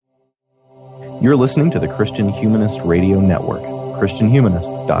You're listening to the Christian Humanist Radio Network,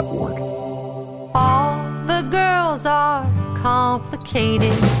 christianhumanist.org. All the girls are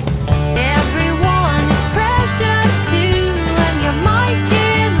complicated. Everyone is precious too, and you might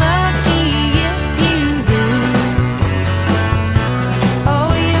get lucky if you do.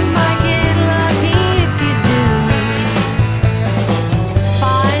 Oh, you might get lucky if you do.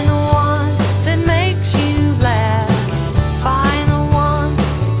 Find the one that makes you laugh. Find the one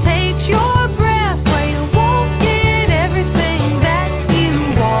that takes your breath, where you won't get everything that you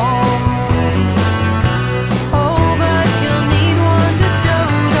want. Oh, but you'll need one to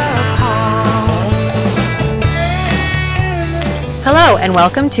dote upon. Hello, and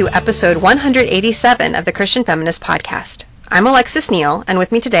welcome to episode 187 of the Christian Feminist Podcast. I'm Alexis Neal, and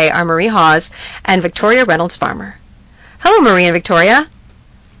with me today are Marie Hause and Victoria Reynolds Farmer. Hello, Marie and Victoria.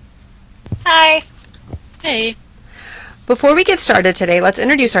 Hi. Hey. Before we get started today, let's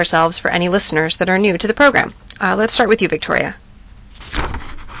introduce ourselves for any listeners that are new to the program. Let's start with you, Victoria.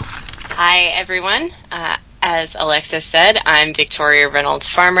 Hi, everyone. As Alexis said, I'm Victoria Reynolds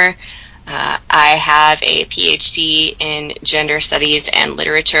Farmer. I have a PhD in Gender Studies and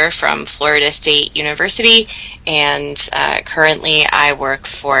Literature from Florida State University, and currently I work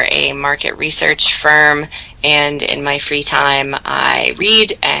for a market research firm, and in my free time I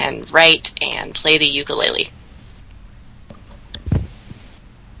read and write and play the ukulele.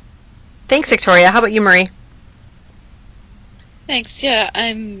 Thanks, Victoria. How about you, Marie? Thanks. Yeah,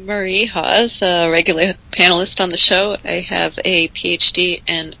 I'm Marie Hause, a regular panelist on the show. I have a PhD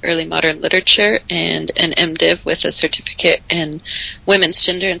in early modern literature and an MDiv with a certificate in women's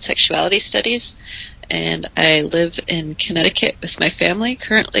gender and sexuality studies. And I live in Connecticut with my family.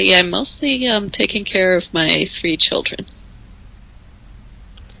 Currently, I'm mostly taking care of my 3 children.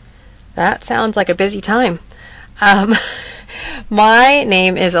 That sounds like a busy time. My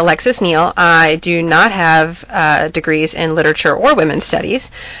name is Alexis Neal. I do not have degrees in literature or women's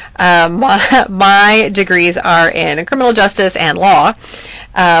studies. My degrees are in criminal justice and law,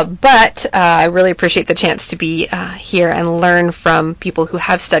 but I really appreciate the chance to be here and learn from people who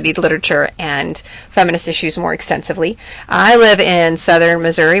have studied literature and feminist issues more extensively. I live in southern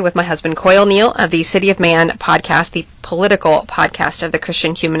Missouri with my husband, Coyle Neal, of the City of Man podcast, the political podcast of the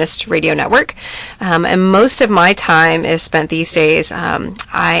Christian Humanist Radio Network. And most of my time is spent these days.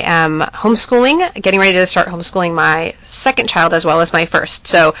 I am homeschooling, getting ready to start homeschooling my second child as well as my first.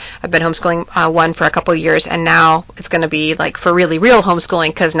 So I've been homeschooling one for a couple of years, and now it's going to be like for really real homeschooling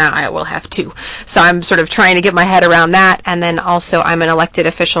because now I will have 2. So I'm sort of trying to get my head around that, and then also I'm an elected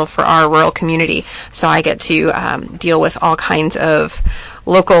official for our rural community, so I get to deal with all kinds of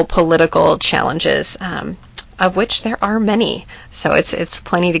local political challenges, of which there are many. So it's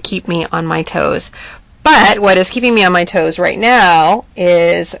plenty to keep me on my toes. But what is keeping me on my toes right now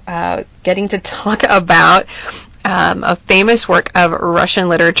is getting to talk about a famous work of Russian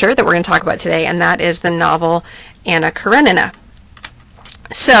literature that we're going to talk about today, and that is the novel Anna Karenina.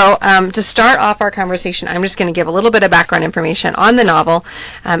 So to start off our conversation, I'm just going to give a little bit of background information on the novel,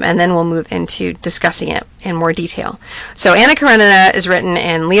 and then we'll move into discussing it in more detail. So Anna Karenina is written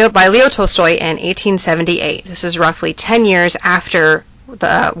by Leo Tolstoy in 1878. This is roughly 10 years after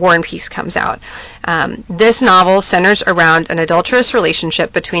the War and Peace comes out. This novel centers around an adulterous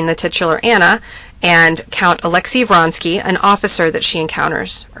relationship between the titular Anna and Count Alexei Vronsky, an officer that she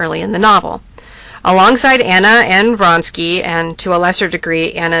encounters early in the novel. Alongside Anna and Vronsky, and to a lesser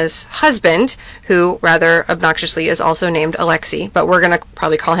degree Anna's husband, who rather obnoxiously is also named Alexei, but we're going to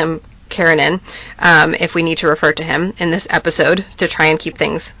probably call him Karenin if we need to refer to him in this episode to try and keep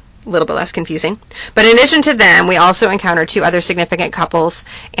things a little bit less confusing. But in addition to them, we also encounter 2 other significant couples,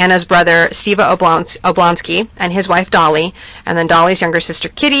 Anna's brother Steva Oblonsky and his wife Dolly, and then Dolly's younger sister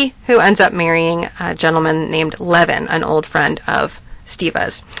Kitty, who ends up marrying a gentleman named Levin, an old friend of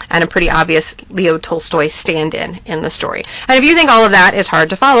Steva's, and a pretty obvious Leo Tolstoy stand-in in the story. And if you think all of that is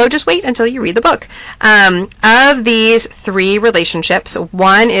hard to follow, just wait until you read the book. Of these 3 relationships,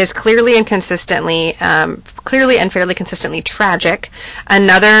 one is clearly and fairly consistently tragic.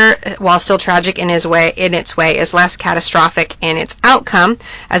 Another, while still tragic in its way, is less catastrophic in its outcome,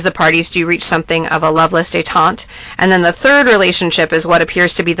 as the parties do reach something of a loveless détente. And then the third relationship is what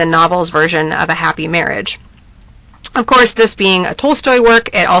appears to be the novel's version of a happy marriage. Of course, this being a Tolstoy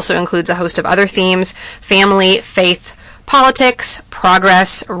work, it also includes a host of other themes: family, faith, politics,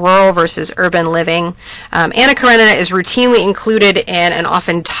 progress, rural versus urban living. Anna Karenina is routinely included in and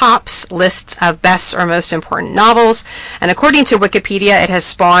often tops lists of best or most important novels, and according to Wikipedia, it has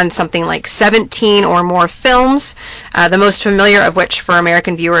spawned something like 17 or more films, the most familiar of which for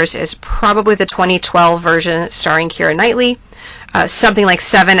American viewers is probably the 2012 version starring Keira Knightley. something like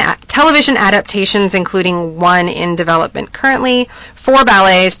 7 television adaptations, including 1 in development currently, 4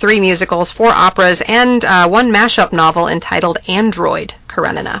 ballets, 3 musicals, 4 operas, and 1 mashup novel entitled Android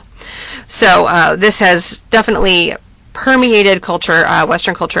Karenina. So this has definitely permeated culture,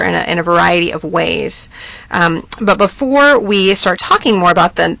 Western culture, in a variety of ways. But before we start talking more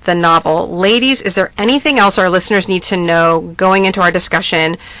about the novel, ladies, is there anything else our listeners need to know going into our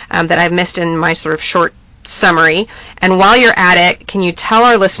discussion that I've missed in my sort of short summary? And while you're at it, can you tell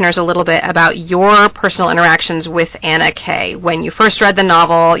our listeners a little bit about your personal interactions with Anna Kay? When you first read the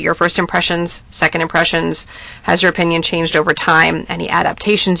novel, your first impressions, second impressions, has your opinion changed over time? Any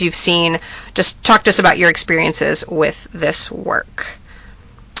adaptations you've seen? Just talk to us about your experiences with this work.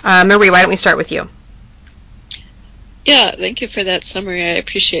 Marie, why don't we start with you? Yeah, thank you for that summary. I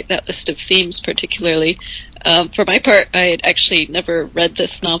appreciate that list of themes particularly. For my part, I had actually never read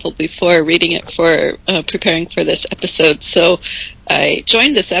this novel before reading it for preparing for this episode, so I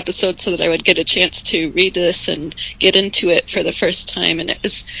joined this episode so that I would get a chance to read this and get into it for the first time, and it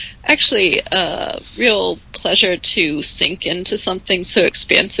was actually a real pleasure to sink into something so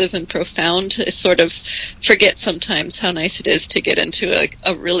expansive and profound. I sort of forget sometimes how nice it is to get into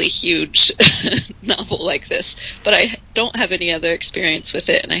a really huge novel like this, but I don't have any other experience with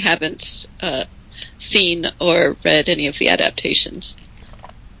it, and I haven't seen or read any of the adaptations.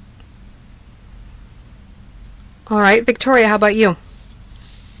 All right, Victoria, how about you?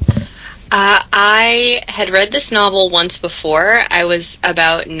 I had read this novel once before. I was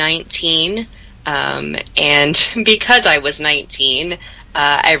about 19, and because I was 19,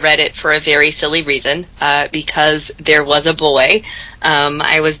 I read it for a very silly reason, because there was a boy.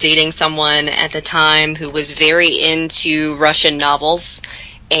 I was dating someone at the time who was very into Russian novels,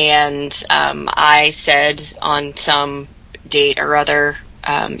 and I said on some date or other,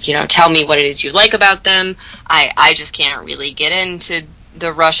 tell me what it is you like about them. I just can't really get into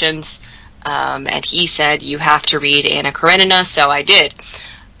the Russians. And he said, you have to read Anna Karenina, so I did.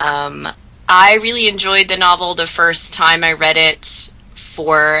 I really enjoyed the novel the first time I read it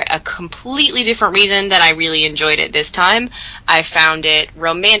for a completely different reason than I really enjoyed it this time. I found it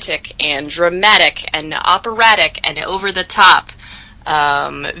romantic and dramatic and operatic and over the top.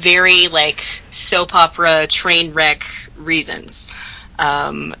 Very like soap opera train wreck reasons.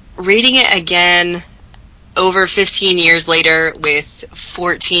 Reading it again over 15 years later with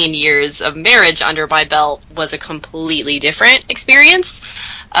 14 years of marriage under my belt was a completely different experience.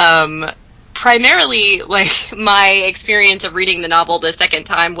 Primarily, like, my experience of reading the novel the second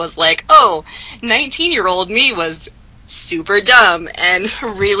time was like, 19-year-old me was super dumb and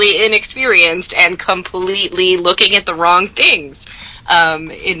really inexperienced and completely looking at the wrong things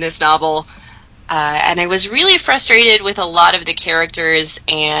in this novel. And I was really frustrated with a lot of the characters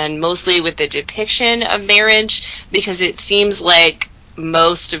and mostly with the depiction of marriage, because it seems like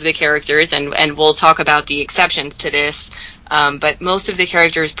most of the characters, and we'll talk about the exceptions to this, but most of the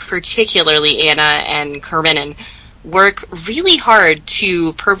characters, particularly Anna and Karenina, work really hard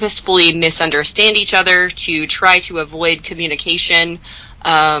to purposefully misunderstand each other, to try to avoid communication.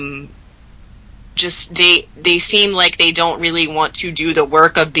 Just they seem like they don't really want to do the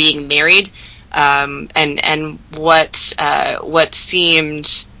work of being married. And what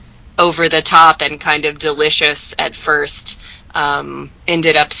seemed over the top and kind of delicious at first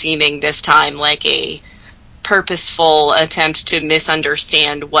ended up seeming this time like a purposeful attempt to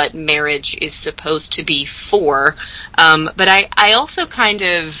misunderstand what marriage is supposed to be for. But I also kind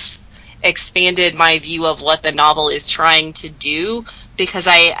of expanded my view of what the novel is trying to do, because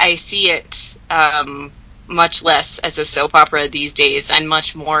I see it much less as a soap opera these days and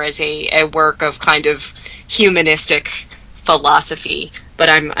much more as a work of kind of humanistic philosophy. But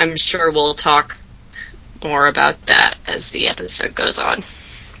I'm sure we'll talk more about that as the episode goes on.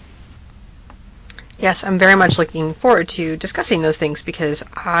 Yes, I'm very much looking forward to discussing those things, because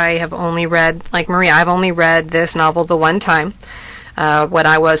I have only read, like Marie, I've only read this novel the one time when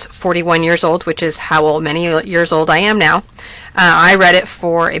I was 41 years old, which is how many years old I am now. I read it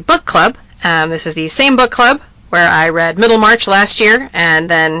for a book club. This is the same book club where I read Middlemarch last year and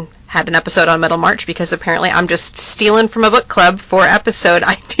then had an episode on Middlemarch, because apparently I'm just stealing from a book club for episode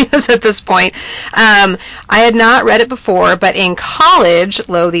ideas at this point. I had not read it before, but in college,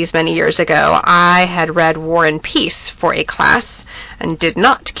 these many years ago, I had read War and Peace for a class and did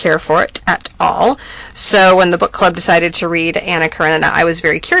not care for it at all. So when the book club decided to read Anna Karenina, I was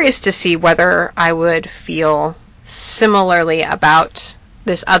very curious to see whether I would feel similarly about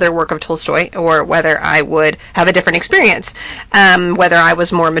this other work of Tolstoy, or whether I would have a different experience, whether I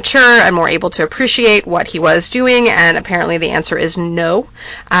was more mature and more able to appreciate what he was doing, and apparently the answer is no.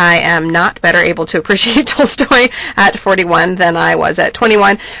 I am not better able to appreciate Tolstoy at 41 than I was at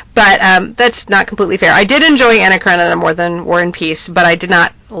 21, but that's not completely fair. I did enjoy Anna Karenina more than War and Peace, but I did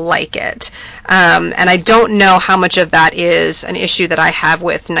not like it. And I don't know how much of that is an issue that I have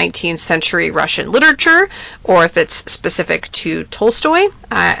with 19th century Russian literature, or if it's specific to Tolstoy.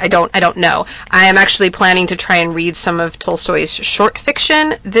 I don't know. I am actually planning to try and read some of Tolstoy's short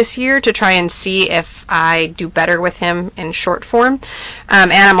fiction this year to try and see if I do better with him in short form.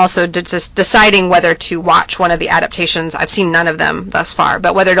 And I'm also just deciding whether to watch one of the adaptations. I've seen none of them thus far,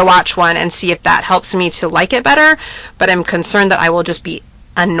 but whether to watch one and see if that helps me to like it better. But I'm concerned that I will just be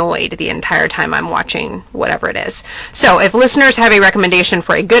annoyed the entire time I'm watching whatever it is. So if listeners have a recommendation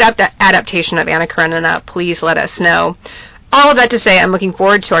for a good adaptation of Anna Karenina, please let us know. All of that to say, I'm looking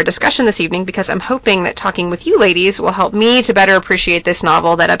forward to our discussion this evening because I'm hoping that talking with you ladies will help me to better appreciate this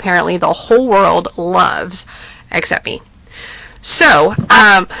novel that apparently the whole world loves, except me. So,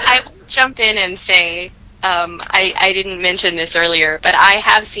 I will jump in and say, I didn't mention this earlier, but I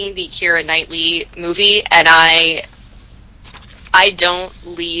have seen the Keira Knightley movie, and I don't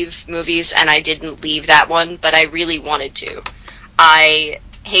leave movies, and I didn't leave that one, but I really wanted to. I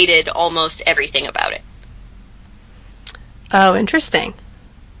hated almost everything about it. Oh, interesting.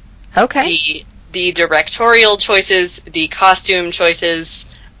 Okay. The directorial choices, the costume choices,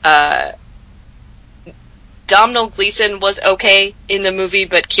 Domhnall Gleeson was okay in the movie,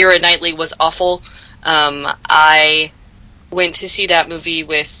 but Keira Knightley was awful. I went to see that movie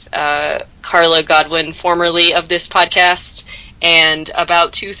with Carla Godwin, formerly of this podcast, and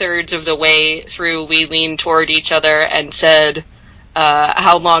about 2/3 of the way through, we leaned toward each other and said,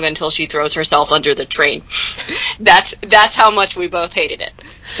 how long until she throws herself under the train? That's how much we both hated it.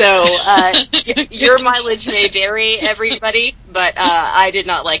 So your mileage may vary, everybody, but I did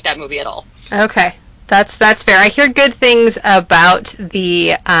not like that movie at all. Okay, that's fair. I hear good things about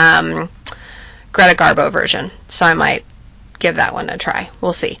the Greta Garbo version, so I might give that one a try.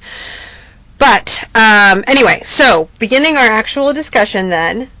 We'll see. But anyway, so beginning our actual discussion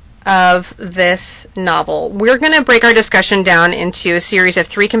then of this novel, we're going to break our discussion down into a series of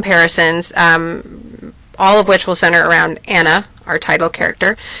 3 comparisons, all of which will center around Anna, our title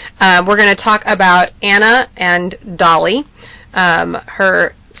character. We're going to talk about Anna and Dolly,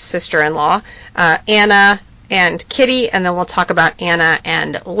 her sister-in-law, Anna and Kitty, and then we'll talk about Anna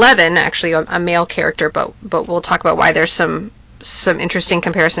and Levin, actually a male character, but we'll talk about why there's some interesting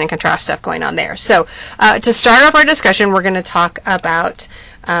comparison and contrast stuff going on there. So to start off our discussion, we're going to talk about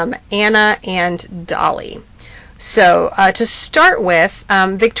Anna and Dolly. So to start with,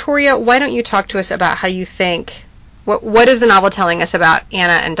 Victoria, why don't you talk to us about how you think, what is the novel telling us about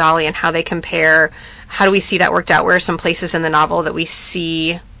Anna and Dolly and how they compare? How do we see that worked out? Where are some places in the novel that we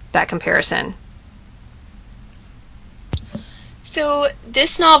see that comparison? So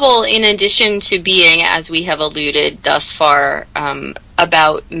this novel, in addition to being, as we have alluded thus far,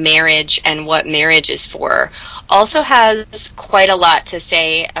 about marriage and what marriage is for, also has quite a lot to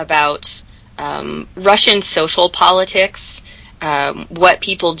say about Russian social politics, what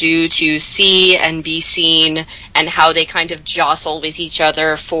people do to see and be seen, and how they kind of jostle with each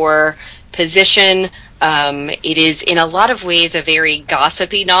other for position. It is in a lot of ways a very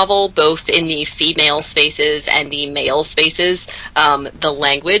gossipy novel, both in the female spaces and the male spaces. The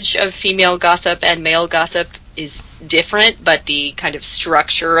language of female gossip and male gossip is different, but the kind of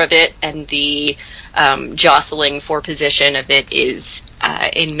structure of it and the jostling for position of it is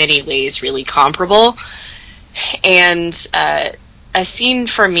in many ways really comparable. And a scene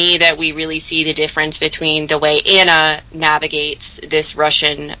for me that we really see the difference between the way Anna navigates this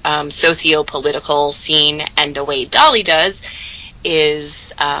Russian socio-political scene and the way Dolly does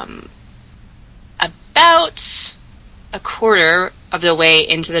is about a quarter of the way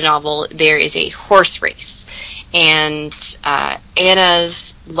into the novel, there is a horse race. And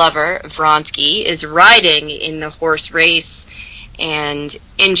Anna's lover, Vronsky, is riding in the horse race and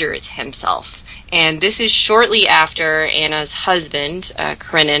injures himself. And this is shortly after Anna's husband,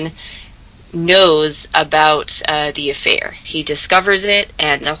 Karenin, knows about the affair. He discovers it,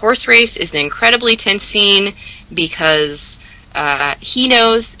 and the horse race is an incredibly tense scene because he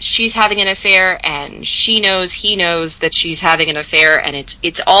knows she's having an affair, and he knows that she's having an affair, and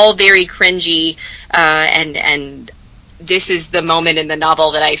it's all very cringy, and this is the moment in the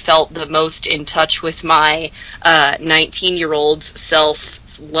novel that I felt the most in touch with my 19-year-old self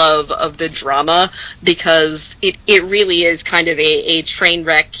 / love of the drama, because it really is kind of a train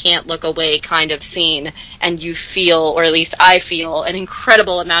wreck, can't look away kind of scene, and you feel, or at least I feel, an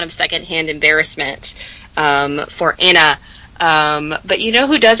incredible amount of secondhand embarrassment for Anna. But you know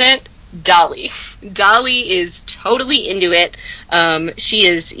who doesn't? Dolly. Dolly is totally into it. She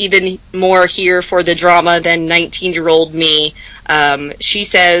is even more here for the drama than 19-year-old me. She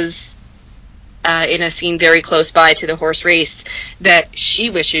says in a scene very close by to the horse race that she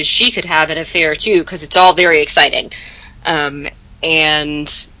wishes she could have an affair too, because it's all very exciting.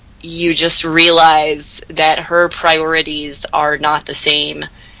 And you just realize that her priorities are not the same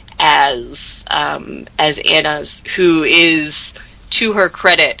as Anna's, who is, to her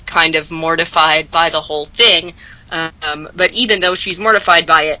credit, kind of mortified by the whole thing. But even though she's mortified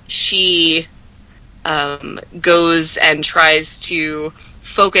by it, she goes and tries to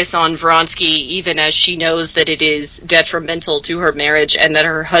focus on Vronsky, even as she knows that it is detrimental to her marriage and that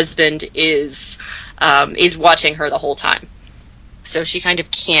her husband is watching her the whole time. So she kind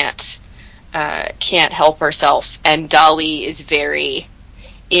of can't help herself, and Dolly is very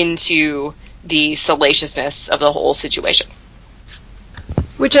into the salaciousness of the whole situation.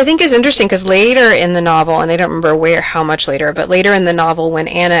 Which I think is interesting, because later in the novel, and I don't remember how much later, but later in the novel, when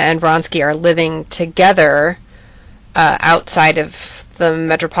Anna and Vronsky are living together outside of the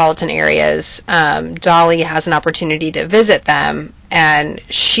metropolitan areas, Dolly has an opportunity to visit them, and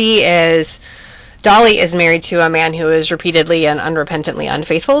Dolly is married to a man who is repeatedly and unrepentantly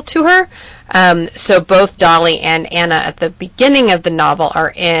unfaithful to her. So both Dolly and Anna at the beginning of the novel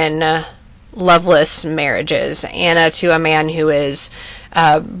are in loveless marriages. Anna to a man who is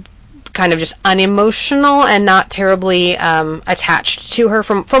kind of just unemotional and not terribly attached to her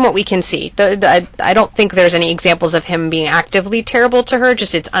from what we can see. I don't think there's any examples of him being actively terrible to her,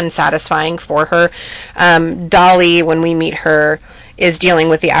 just it's unsatisfying for her. Dolly, when we meet her, is dealing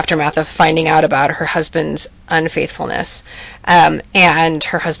with the aftermath of finding out about her husband's unfaithfulness. And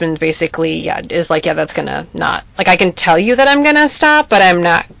her husband basically is like, that's gonna not, like, I can tell you that I'm gonna stop, but I'm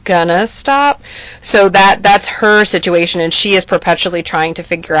not gonna stop. So that's her situation, and she is perpetually trying to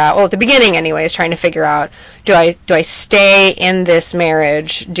figure out, at the beginning anyway, is trying to figure out, do I stay in this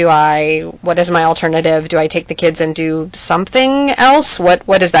marriage? What is my alternative? Do I take the kids and do something else?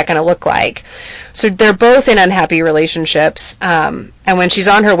 What is that gonna look like? So they're both in unhappy relationships, and when she's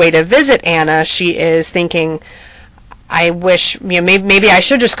on her way to visit Anna, she is thinking, I wish, maybe I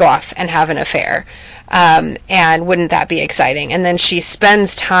should just go off and have an affair, and wouldn't that be exciting? And then she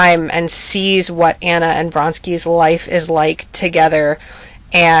spends time and sees what Anna and Vronsky's life is like together,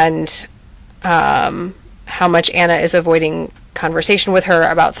 and how much Anna is avoiding conversation with her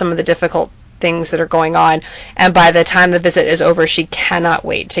about some of the difficult things that are going on, and by the time the visit is over, she cannot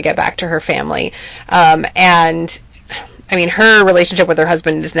wait to get back to her family. And I mean, her relationship with her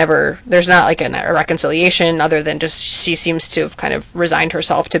husband is there's not like a reconciliation, other than just she seems to have kind of resigned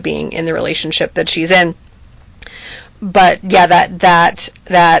herself to being in the relationship that she's in. But yeah,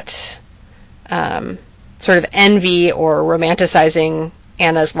 that sort of envy or romanticizing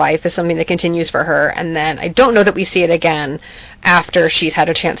Anna's life is something that continues for her, and then I don't know that we see it again after she's had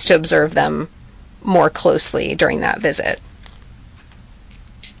a chance to observe them more closely during that visit.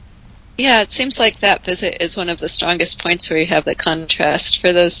 Yeah, it seems like that visit is one of the strongest points where you have the contrast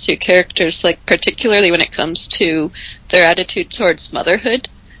for those two characters, like particularly when it comes to their attitude towards motherhood,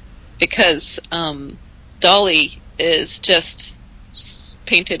 because Dolly is just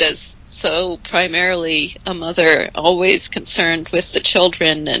painted as so primarily a mother, always concerned with the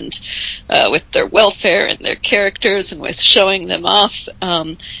children and with their welfare and their characters and with showing them off.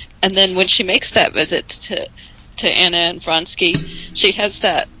 And then when she makes that visit to Anna and Vronsky, she has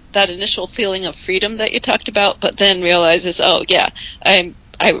that initial feeling of freedom that you talked about, but then realizes, I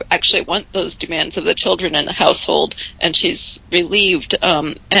actually want those demands of the children in the household, and she's relieved,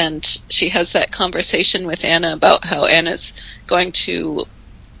 and she has that conversation with Anna about how Anna's going to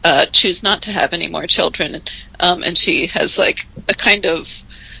choose not to have any more children, and she has like a kind of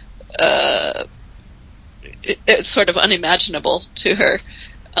it's sort of unimaginable to her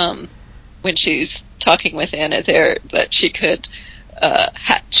when she's talking with Anna there that she could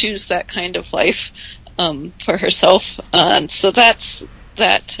choose that kind of life for herself. So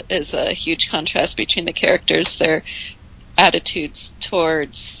that is a huge contrast between the characters, their attitudes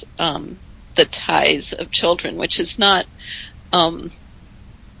towards the ties of children, which is not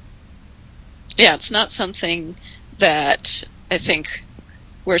it's not something that I think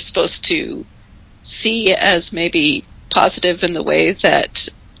we're supposed to see as maybe positive in the way that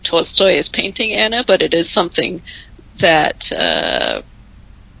Tolstoy is painting Anna, but it is something that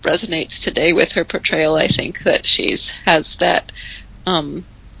resonates today with her portrayal. I think that she has that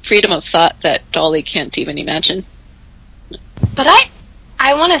freedom of thought that Dolly can't even imagine. But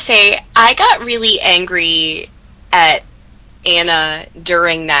I want to say, I got really angry at Anna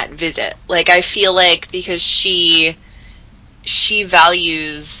during that visit. Like, I feel like because she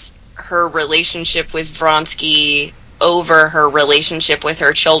values her relationship with Vronsky over her relationship with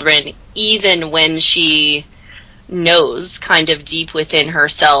her children, even when she knows kind of deep within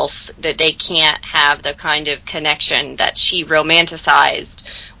herself that they can't have the kind of connection that she romanticized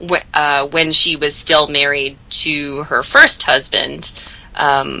when she was still married to her first husband.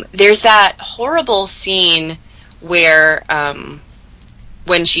 There's that horrible scene where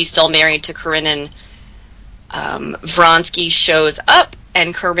when she's still married to Karenina, Vronsky shows up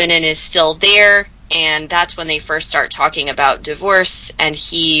and Karenina is still there, and that's when they first start talking about divorce, and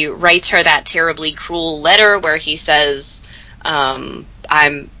he writes her that terribly cruel letter where he says, I'm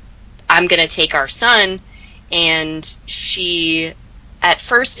going to take our son, and she at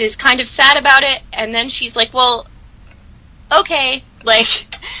first is kind of sad about it, and then she's like, well, okay,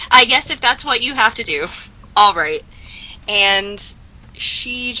 like, I guess if that's what you have to do, all right. And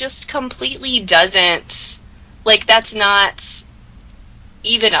she just completely doesn't, like, that's not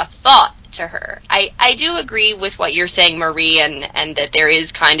even a thought to her. I do agree with what you're saying, Marie, and that there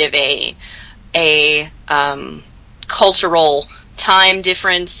is kind of a cultural time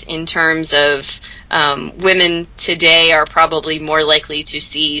difference in terms of women today are probably more likely to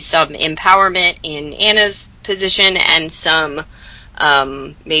see some empowerment in Anna's position and some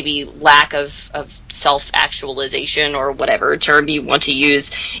maybe lack of self-actualization or whatever term you want to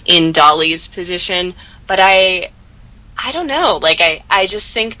use in Dolly's position. But I don't know. Like, I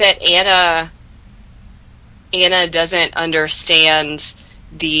just think that Anna doesn't understand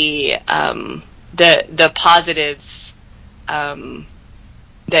the positives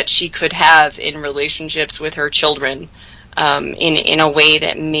that she could have in relationships with her children in a way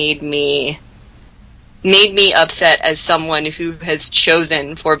that made me upset as someone who has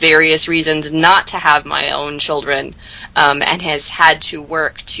chosen for various reasons not to have my own children and has had to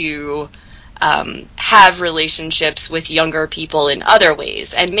work to have relationships with younger people in other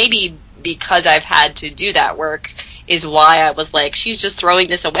ways. And maybe because I've had to do that work is why I was like, she's just throwing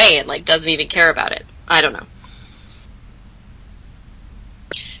this away and like doesn't even care about it. I don't know.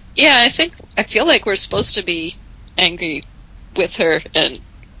 Yeah, I feel like we're supposed to be angry with her, and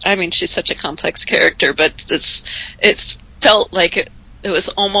I mean, she's such a complex character, but it's felt like it was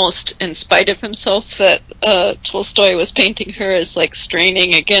almost in spite of himself that Tolstoy was painting her as like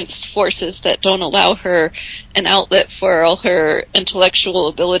straining against forces that don't allow her an outlet for all her intellectual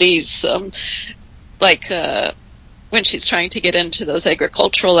abilities, when she's trying to get into those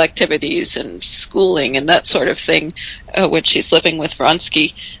agricultural activities and schooling and that sort of thing, when she's living with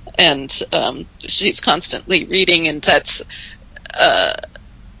Vronsky, and she's constantly reading, and that's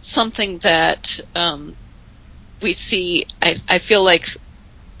something that we see. I feel like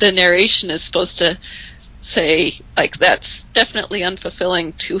the narration is supposed to say, like, that's definitely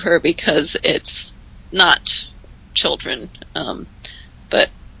unfulfilling to her because it's not children. But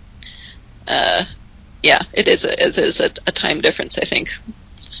yeah, it is a time difference, I think.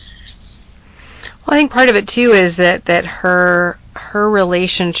 Well, I think part of it too is that her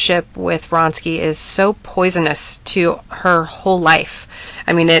relationship with Vronsky is so poisonous to her whole life.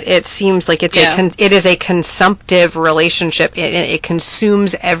 I mean, it seems like it is a consumptive relationship. It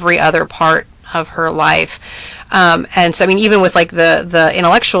consumes every other part of her life. And so, I mean, even with like the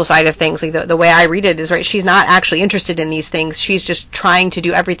intellectual side of things, like the way I read it is, right, she's not actually interested in these things. She's just trying to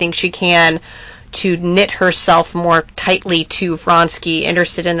do everything she can to knit herself more tightly to Vronsky,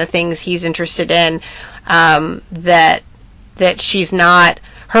 interested in the things he's interested in, that she's not,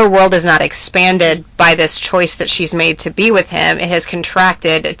 her world is not expanded by this choice that she's made to be with him. It has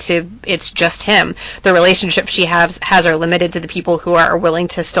contracted to, it's just him. The relationship she has are limited to the people who are willing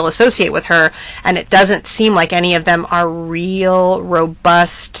to still associate with her, and it doesn't seem like any of them are real,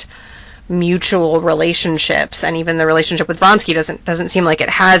 robust, mutual relationships. And even the relationship with Vronsky doesn't seem like it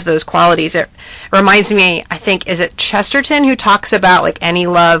has those qualities. It reminds me, I think, is it Chesterton who talks about like any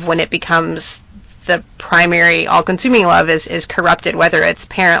love, when it becomes the primary all-consuming love, is corrupted, whether it's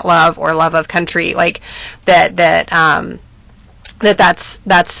parent love or love of country, like that's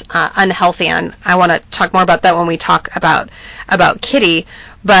unhealthy. And I want to talk more about that when we talk about Kitty.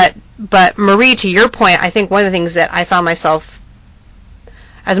 But Marie, to your point, I think one of the things that I found myself,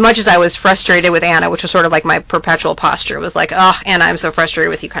 as much as I was frustrated with Anna, which was sort of like my perpetual posture, was like, oh, Anna, I'm so frustrated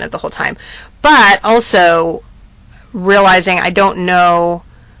with you kind of the whole time. But also realizing I don't know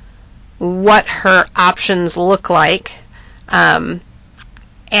what her options look like, and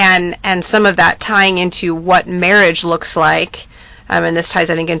some of that tying into what marriage looks like, and this ties,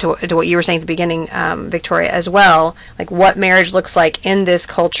 I think, into what you were saying at the beginning, Victoria, as well, like what marriage looks like in this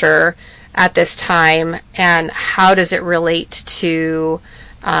culture at this time, and how does it relate to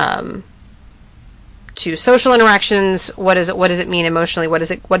social interactions. What does it mean emotionally? What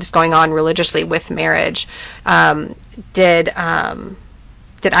is going on religiously with marriage? Did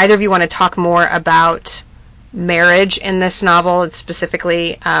either of you want to talk more about marriage in this novel, and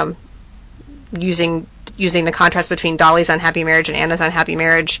specifically using the contrast between Dolly's unhappy marriage and Anna's unhappy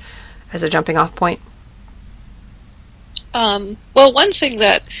marriage as a jumping off point? Well, one thing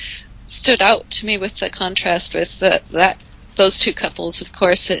that stood out to me with the contrast with those two couples, of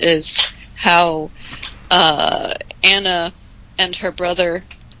course, is how Anna and her brother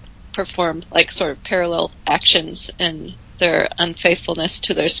perform like sort of parallel actions in their unfaithfulness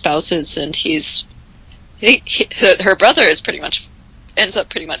to their spouses, and her brother is ends up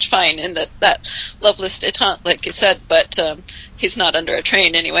pretty much fine in that loveless detente, like you said, but he's not under a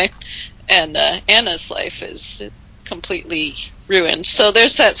train anyway, and Anna's life is completely ruined. So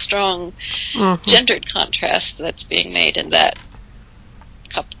there's that strong gendered contrast that's being made in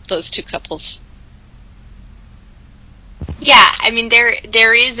those two couples. Yeah, I mean,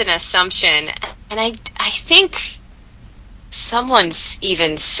 there is an assumption, and I think someone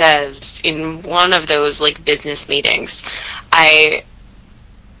even says in one of those like business meetings, I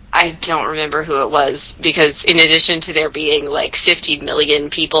don't remember who it was, because in addition to there being like 50 million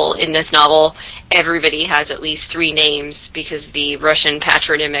people in this novel, everybody has at least 3 names, because the Russian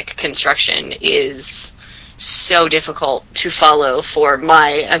patronymic construction is so difficult to follow for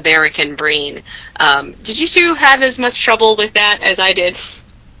my American brain. Did you two have as much trouble with that as I did?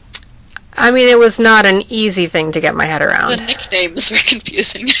 I mean, it was not an easy thing to get my head around. The nicknames were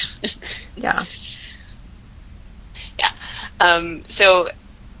confusing. Yeah. Yeah. So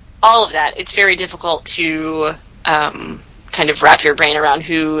all of that, it's very difficult to kind of wrap your brain around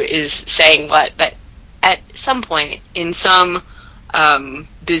who is saying what, but at some point in some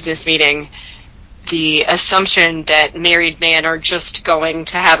business meeting, the assumption that married men are just going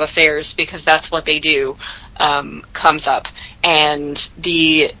to have affairs because that's what they do comes up, and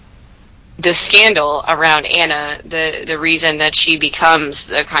the scandal around Anna, the reason that she becomes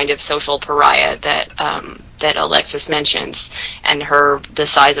the kind of social pariah that Alexis mentions, and the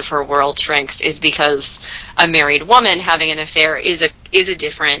size of her world shrinks, is because a married woman having an affair is a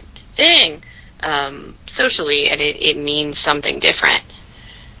different thing socially, and it means something different.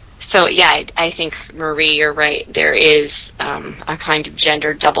 So yeah, I think, Marie, you're right. There is a kind of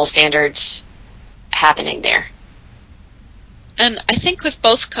gender double standard happening there. And I think with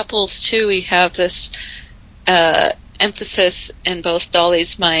both couples, too, we have this emphasis in both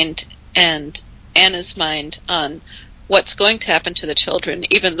Dolly's mind and Anna's mind on what's going to happen to the children,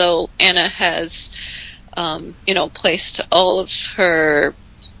 even though Anna has, placed all of her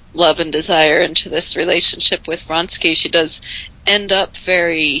love and desire into this relationship with Vronsky. She does end up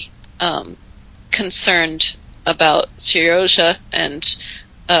very concerned about Seryoja and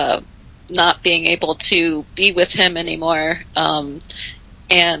not being able to be with him anymore.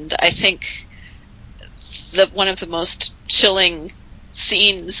 And I think that one of the most chilling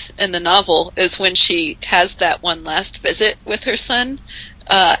scenes in the novel is when she has that one last visit with her son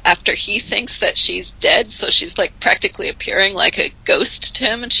after he thinks that she's dead, so she's like practically appearing like a ghost to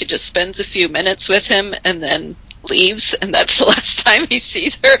him, and she just spends a few minutes with him and then leaves, and that's the last time he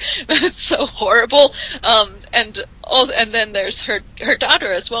sees her. It's so horrible. And then there's her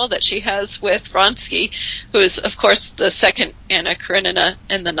daughter as well that she has with Vronsky, who is of course the second Anna Karenina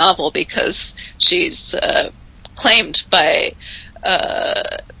in the novel, because she's claimed by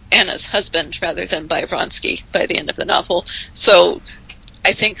Anna's husband rather than by Vronsky by the end of the novel. So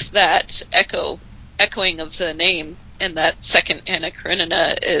I think that echoing of the name in that second Anna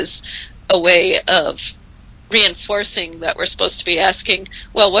Karenina is a way of reinforcing that we're supposed to be asking,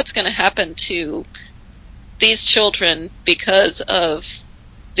 well, what's going to happen to these children because of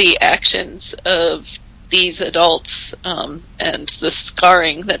the actions of these adults, and the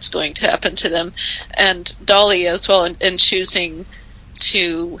scarring that's going to happen to them. And Dolly as well, in choosing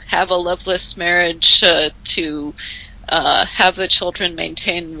to have a loveless marriage, to have the children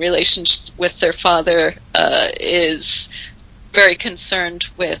maintain relations with their father, is very concerned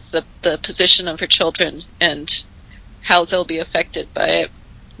with the position of her children and how they'll be affected by it.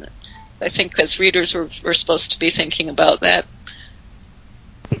 I think as readers we're supposed to be thinking about that.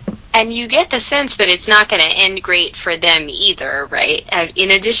 And you get the sense that it's not going to end great for them either, right?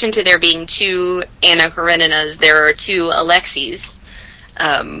 In addition to there being 2 Anna Kareninas, there are 2 Alexis.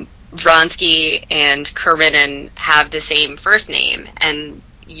 Vronsky and Karenin have the same first name, and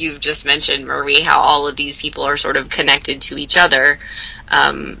you've just mentioned, Marie, how all of these people are sort of connected to each other.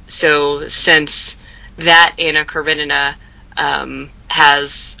 So since that Anna Karenina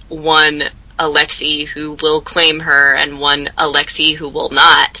has one Alexei who will claim her and one Alexei who will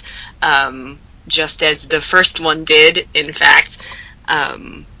not, just as the first one did, in fact,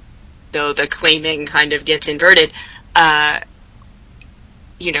 though the claiming kind of gets inverted,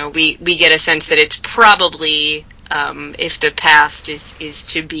 we get a sense that it's probably, if the past is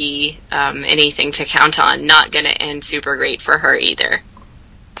to be anything to count on, not going to end super great for her either.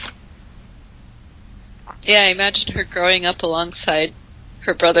 Yeah, I imagined her growing up alongside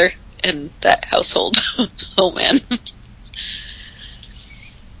her brother in that household. Oh, man.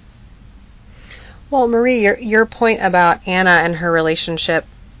 Well, Marie, your point about Anna and her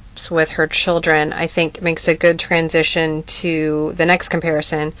relationships with her children, I think, makes a good transition to the next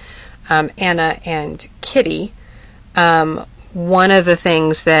comparison, Anna and Kitty. One of the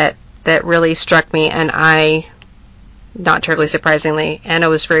things that really struck me, and I, not terribly surprisingly, Anna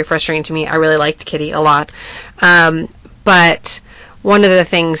was very frustrating to me. I really liked Kitty a lot. But one of the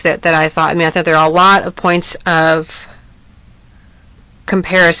things that I thought, I think there are a lot of points of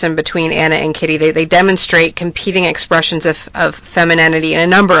comparison between Anna and Kitty. They demonstrate competing expressions of femininity in a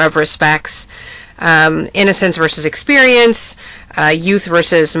number of respects. Innocence versus experience, youth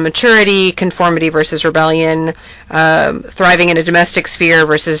versus maturity, conformity versus rebellion, thriving in a domestic sphere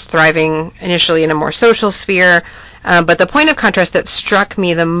versus thriving initially in a more social sphere. But the point of contrast that struck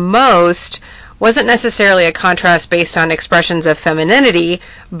me the most wasn't necessarily a contrast based on expressions of femininity,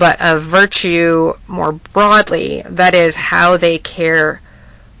 but of virtue more broadly. That is, how they care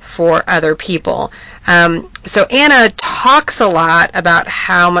for other people. So Anna talks a lot about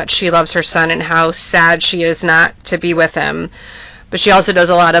how much she loves her son and how sad she is not to be with him. But she also does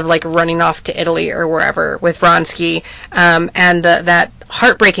a lot of running off to Italy or wherever with Vronsky. And that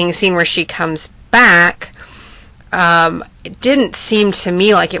heartbreaking scene where she comes back, it didn't seem to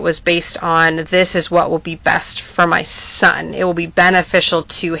me like it was based on, this is what will be best for my son. It will be beneficial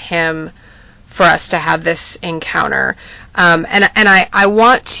to him for us to have this encounter. And I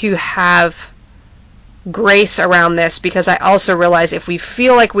want to have grace around this, because I also realize if we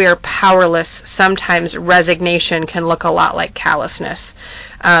feel like we are powerless, sometimes resignation can look a lot like callousness.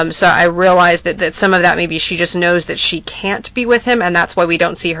 So I realize that some of that maybe she just knows that she can't be with him, and that's why we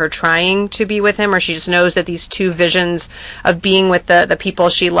don't see her trying to be with him, or she just knows that these two visions of being with the people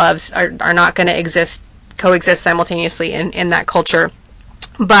she loves are not going to coexist simultaneously in that culture.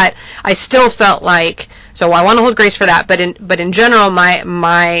 But I still felt like, so I want to hold grace for that, but in general,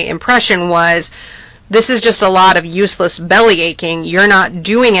 my impression was, this is just a lot of useless belly aching. You're not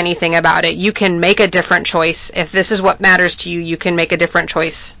doing anything about it. You can make a different choice. If this is what matters to you, you can make a different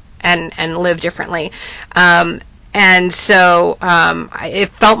choice and live differently. And so it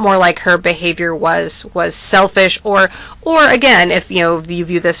felt more like her behavior was selfish, or again, if you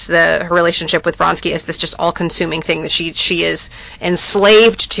view this her relationship with Vronsky as this just all-consuming thing that she is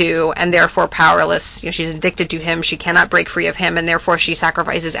enslaved to and therefore powerless. She's addicted to him. She cannot break free of him, and therefore she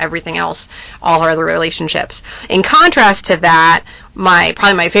sacrifices everything else, all her other relationships. In contrast to that,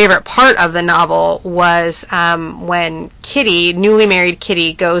 probably my favorite part of the novel was when Kitty, newly married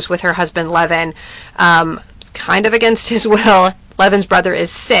Kitty, goes with her husband Levin, kind of against his will. Levin's brother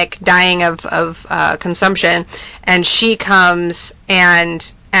is sick, dying of consumption, and she comes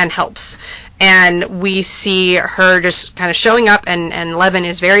and helps. And we see her just kind of showing up, and Levin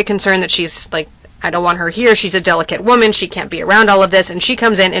is very concerned that she's like, I don't want her here. She's a delicate woman. She can't be around all of this. And she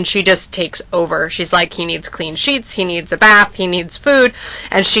comes in and she just takes over. She's like, he needs clean sheets. He needs a bath. He needs food.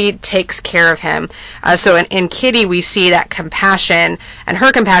 And she takes care of him. So in Kitty, we see that compassion, and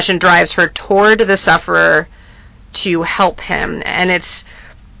her compassion drives her toward the sufferer to help him. And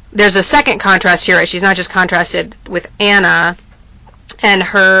there's a second contrast here. She's not just contrasted with Anna and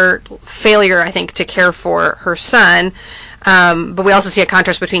her failure, I think, to care for her son, but we also see a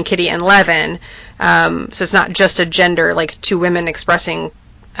contrast between Kitty and Levin. So it's not just a gender, like two women expressing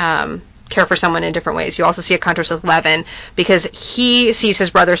care for someone in different ways. You also see a contrast with Levin, because he sees his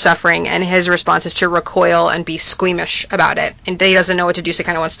brother suffering, and his response is to recoil and be squeamish about it, and he doesn't know what to do, so he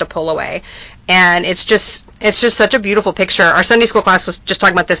kind of wants to pull away. And it's just such a beautiful picture. Our Sunday school class was just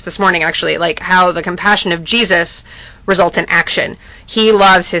talking about this morning, actually, like how the compassion of Jesus results in action. He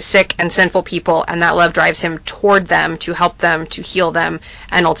loves his sick and sinful people, and that love drives him toward them, to help them, to heal them,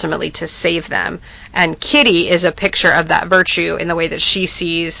 and ultimately to save them. And Kitty is a picture of that virtue in the way that she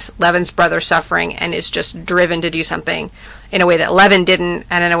sees Levin's brother suffering and is just driven to do something in a way that Levin didn't,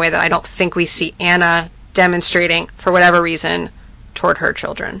 and in a way that I don't think we see Anna demonstrating, for whatever reason, toward her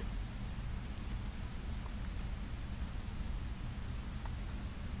children.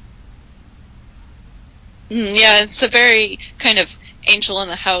 Yeah, it's a very kind of angel in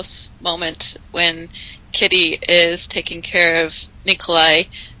the house moment when Kitty is taking care of Nikolai,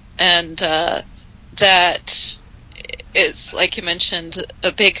 and that is, like you mentioned,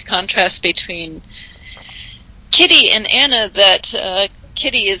 a big contrast between Kitty and Anna, that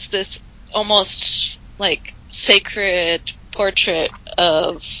Kitty is this almost like sacred portrait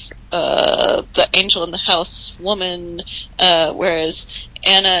of the angel in the house woman, whereas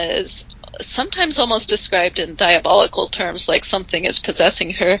Anna is sometimes almost described in diabolical terms, like something is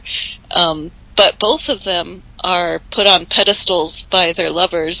possessing her. But both of them are put on pedestals by their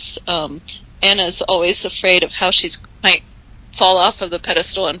lovers. Anna's always afraid of how she might fall off of the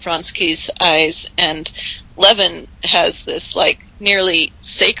pedestal in Vronsky's eyes, and Levin has this like nearly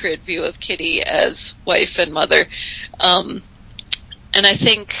sacred view of Kitty as wife and mother. And I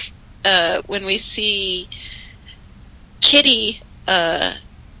think when we see Kitty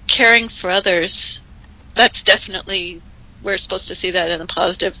caring for others, that's definitely, we're supposed to see that in a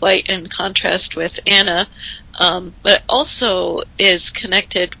positive light in contrast with Anna, but it also is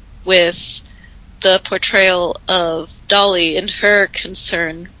connected with the portrayal of Dolly and her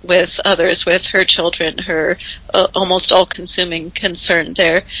concern with others, with her children, her almost all-consuming concern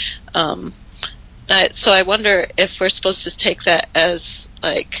there. So I wonder if we're supposed to take that as,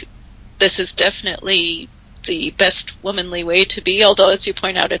 like, this is definitely the best womanly way to be, although, as you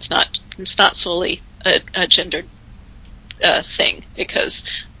point out, it's not solely a gendered thing,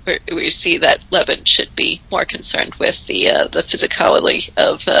 because we see that Levin should be more concerned with the physicality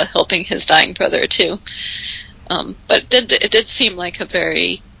of helping his dying brother too. But it did seem like a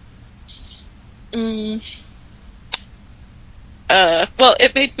very well,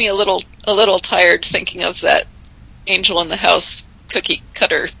 it made me a little tired thinking of that angel in the house cookie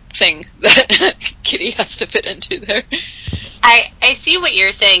cutter thing that Kitty has to fit into there. I see what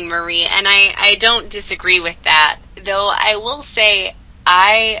you're saying, Marie, and I don't disagree with that. Though I will say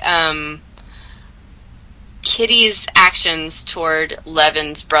Kitty's actions toward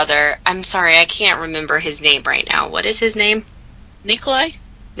Levin's brother, I'm sorry, I can't remember his name right now. What is his name? Nikolai,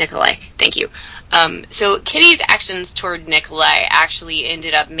 thank you. So Kitty's actions toward Nikolai actually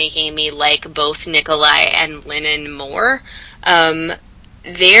ended up making me like both Nikolai and Lennon more.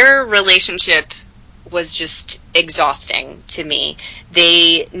 Their relationship was just exhausting to me.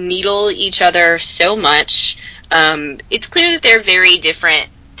 They needle each other so much. It's clear that they're very different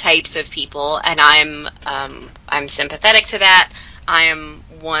types of people, and I'm sympathetic to that. I am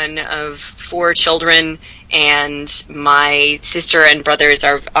one of 4 children, and my sister and brothers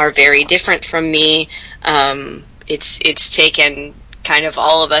are very different from me. It's taken kind of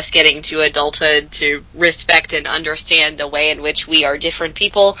all of us getting to adulthood to respect and understand the way in which we are different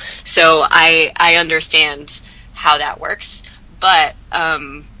people. So I understand how that works. But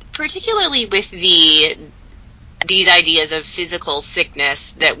particularly with these ideas of physical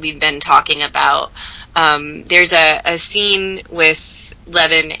sickness that we've been talking about, there's a scene with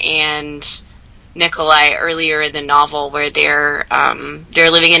Levin and Nikolai earlier in the novel where they're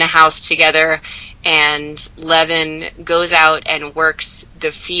living in a house together, and Levin goes out and works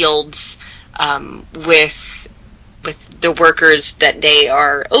the fields with the workers that they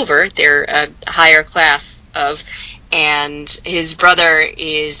are over. They're a higher class of, and his brother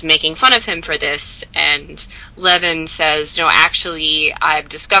is making fun of him for this, and Levin says, no, actually, I've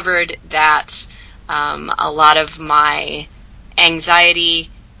discovered that a lot of my anxiety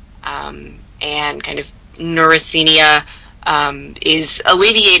and kind of neurasthenia is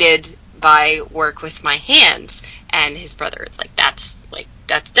alleviated by work with my hands. And his brother is like, that's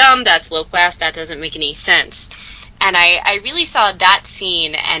dumb, that's low class, that doesn't make any sense. And I really saw that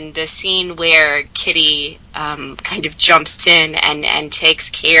scene and the scene where Kitty kind of jumps in and takes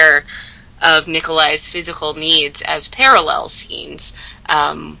care of Nikolai's physical needs as parallel scenes,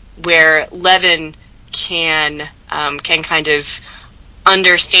 where Levin can kind of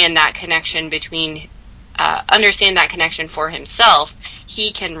understand that connection for himself.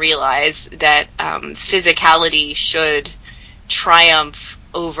 He can realize that physicality should triumph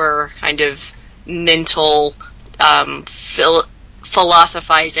over kind of mental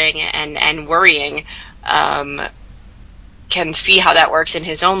philosophizing and worrying. Can see how that works in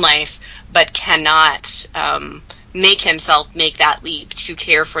his own life, but cannot make himself make that leap to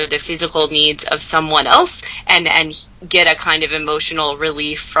care for the physical needs of someone else and get a kind of emotional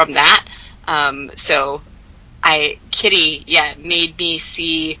relief from that. So Kitty, made me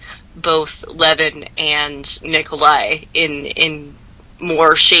see both Levin and Nikolai in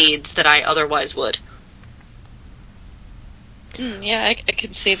more shades than I otherwise would. I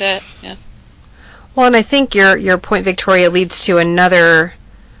can see that, yeah. Well, and I think your point, Victoria, leads to another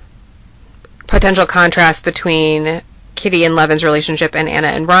potential contrast between Kitty and Levin's relationship and Anna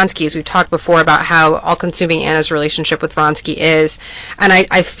and Vronsky's. We've talked before about how all-consuming Anna's relationship with Vronsky is, and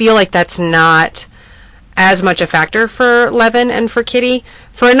I feel like that's not as much a factor for Levin and for Kitty,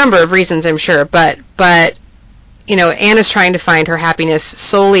 for a number of reasons, I'm sure, but Anna's trying to find her happiness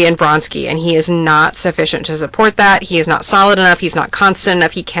solely in Vronsky, and he is not sufficient to support that. He is not solid enough. He's not constant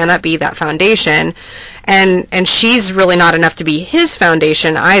enough. He cannot be that foundation. And she's really not enough to be his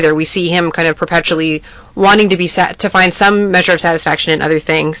foundation either. We see him kind of perpetually wanting to find some measure of satisfaction in other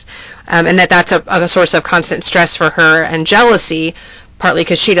things, and that's a source of constant stress for her and jealousy, partly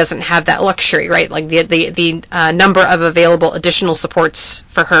because she doesn't have that luxury, right? Like the number of available additional supports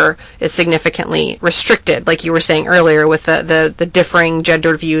for her is significantly restricted, like you were saying earlier, with the differing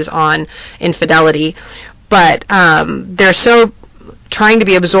gender views on infidelity. But they're so trying to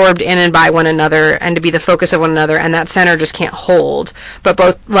be absorbed in and by one another and to be the focus of one another, and that center just can't hold. But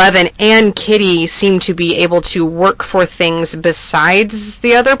both Levin and Kitty seem to be able to work for things besides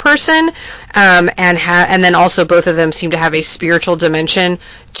the other person, and then also both of them seem to have a spiritual dimension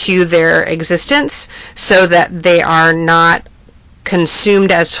to their existence, so that they are not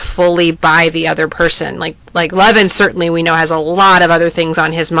consumed as fully by the other person. Like Levin, certainly we know, has a lot of other things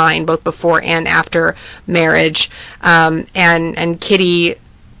on his mind, both before and after marriage. And Kitty,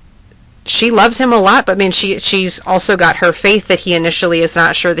 she loves him a lot, but she's also got her faith that he initially is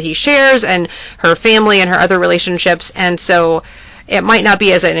not sure that he shares, and her family and her other relationships. And so it might not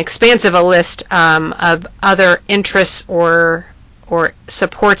be as an expansive a list of other interests or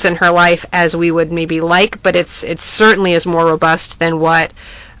supports in her life as we would maybe like, but it's certainly is more robust than what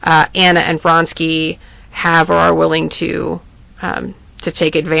Anna and Vronsky have or are willing to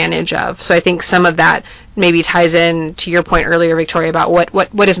take advantage of. So I think some of that maybe ties in to your point earlier, Victoria, about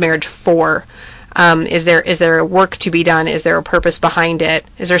what is marriage for? Is there work to be done? Is there a purpose behind it?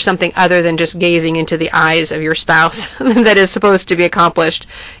 Is there something other than just gazing into the eyes of your spouse that is supposed to be accomplished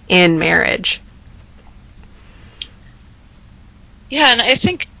in marriage? Yeah, and I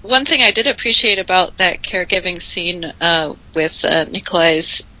think one thing I did appreciate about that caregiving scene with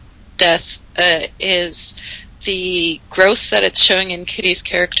Nikolai's death is the growth that it's showing in Kitty's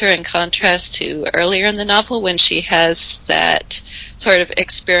character in contrast to earlier in the novel, when she has that sort of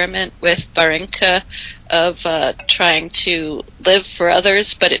experiment with Varenka of trying to live for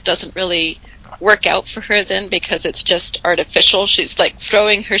others, but it doesn't really work out for her then because it's just artificial. She's like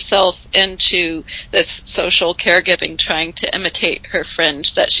throwing herself into this social caregiving, trying to imitate her friend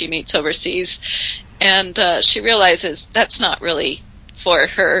that she meets overseas, and she realizes that's not really for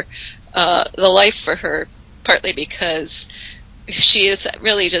her, the life for her, partly because she is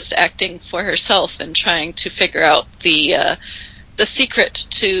really just acting for herself and trying to figure out the secret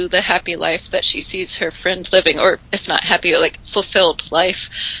to the happy life that she sees her friend living, or if not happy, like fulfilled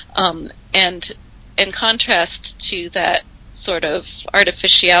life. And in contrast to that sort of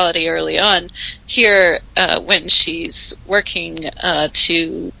artificiality early on, here when she's working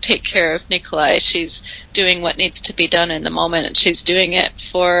to take care of Nikolai, she's doing what needs to be done in the moment, and she's doing it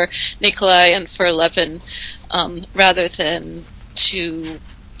for Nikolai and for Levin, rather than to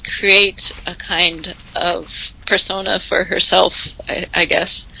create a kind of persona for herself, I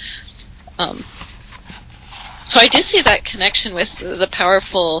guess. So I do see that connection with the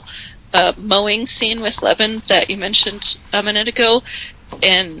powerful mowing scene with Levin that you mentioned a minute ago,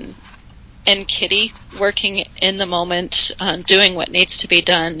 and Kitty working in the moment, doing what needs to be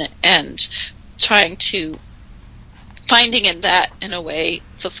done, and trying to finding in that, in a way,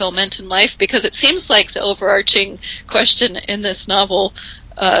 fulfillment in life, because it seems like the overarching question in this novel,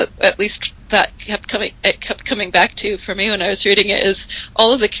 at least that kept coming back to for me when I was reading it, is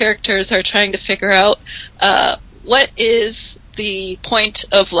all of the characters are trying to figure out what is the point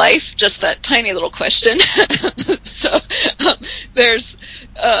of life, just that tiny little question. So there's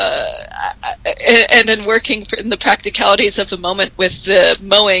and in working in the practicalities of the moment with the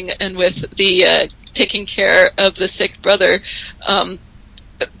mowing and with the taking care of the sick brother,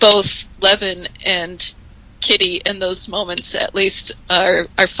 both Levin and Kitty in those moments at least are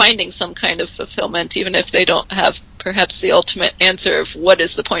finding some kind of fulfillment, even if they don't have perhaps the ultimate answer of what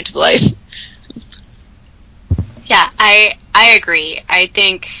is the point of life. Yeah, I agree. I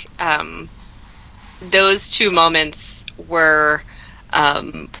think those two moments were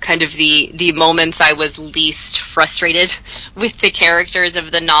kind of the moments I was least frustrated with the characters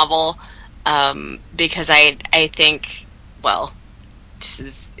of the novel, because I think, well,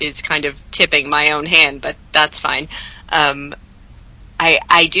 this is kind of tipping my own hand, but that's fine.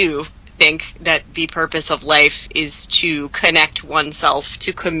 I do think that the purpose of life is to connect oneself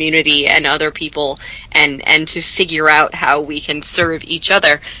to community and other people, and to figure out how we can serve each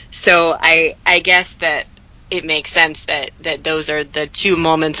other. So I guess that it makes sense that those are the two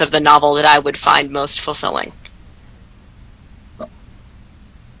moments of the novel that I would find most fulfilling.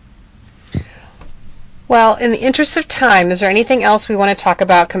 Well, in the interest of time, is there anything else we want to talk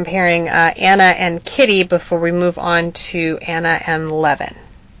about comparing Anna and Kitty before we move on to Anna and Levin?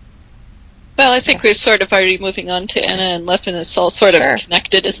 Well, I think we're sort of already moving on to Anna and Levin. It's all sort of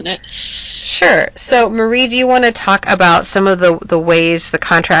connected, isn't it? Sure. So, Marie, do you want to talk about some of the ways, the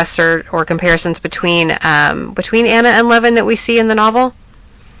contrasts or comparisons between Anna and Levin that we see in the novel?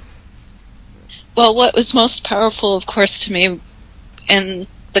 Well, what was most powerful, of course, to me, and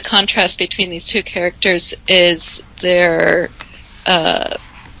the contrast between these two characters is the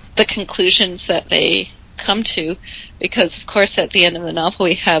conclusions that they come to, because of course at the end of the novel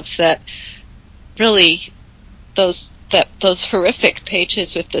we have that really those horrific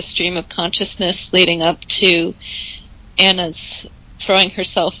pages with the stream of consciousness leading up to Anna's throwing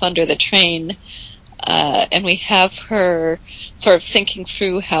herself under the train, and we have her sort of thinking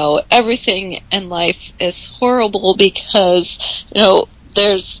through how everything in life is horrible because,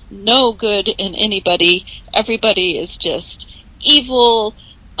 there's no good in anybody. Everybody is just evil.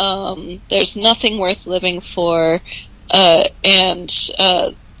 There's nothing worth living for. And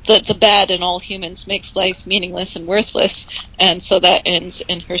the bad in all humans makes life meaningless and worthless. And so that ends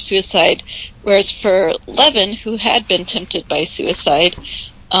in her suicide. Whereas for Levin, who had been tempted by suicide,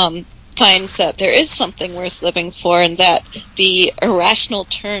 finds that there is something worth living for, and that the irrational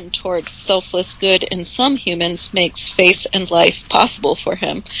turn towards selfless good in some humans makes faith and life possible for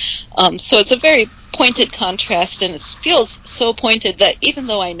him. So it's a very pointed contrast, and it feels so pointed that even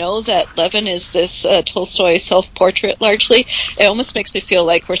though I know that Levin is this Tolstoy self-portrait largely, it almost makes me feel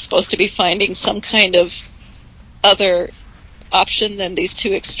like we're supposed to be finding some kind of other option than these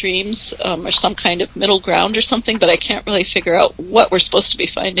two extremes, or some kind of middle ground or something, but I can't really figure out what we're supposed to be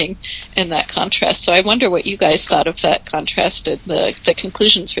finding in that contrast. So I wonder what you guys thought of that contrast and the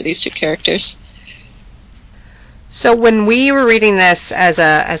conclusions for these two characters. So when we were reading this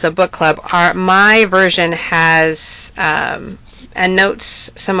as a book club, my version has and notes,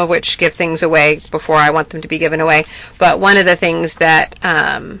 some of which give things away before I want them to be given away. But one of the things that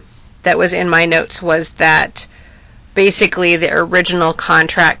was in my notes was that basically the original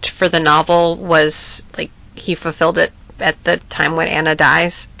contract for the novel was like he fulfilled it at the time when Anna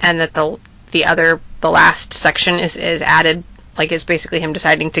dies, and that the last section is added, like is basically him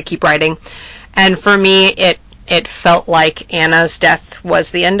deciding to keep writing. And for me, it felt like Anna's death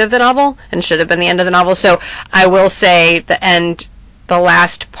was the end of the novel and should have been the end of the novel. So I will say the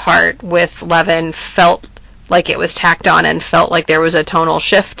last part with Levin felt like it was tacked on and felt like there was a tonal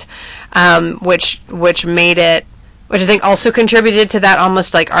shift, which made it, which I think also contributed to that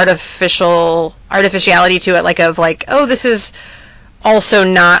almost like artificiality to it, oh, this is also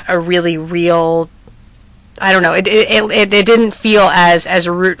not a really real, I don't know, it didn't feel as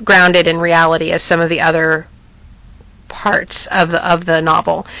grounded in reality as some of the other parts of the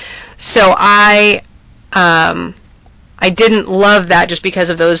novel. So I didn't love that just because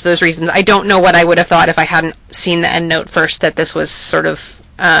of those reasons. I don't know what I would have thought if I hadn't seen the end note first, that this was sort of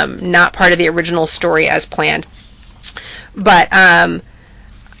not part of the original story as planned. But I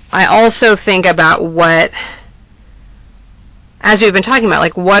also think about what, as we've been talking about,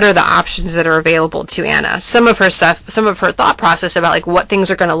 like what are the options that are available to Anna? Some of her thought process about like what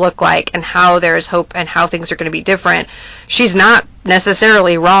things are going to look like and how there's hope and how things are going to be different. She's not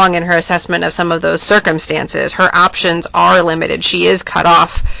necessarily wrong in her assessment of some of those circumstances. Her options are limited. She is cut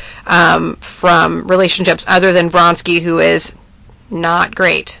off from relationships other than Vronsky, who is not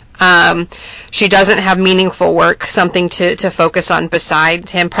great. She doesn't have meaningful work, something to focus on besides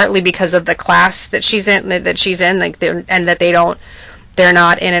him, partly because of the class that she's in, and that they're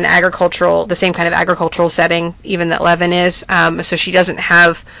not in the same kind of agricultural setting, even that Levin is. So she doesn't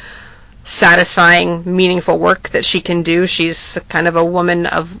have satisfying, meaningful work that she can do. She's kind of a woman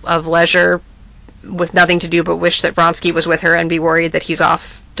of leisure with nothing to do but wish that Vronsky was with her and be worried that he's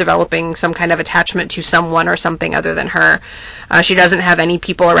off developing some kind of attachment to someone or something other than her. She doesn't have any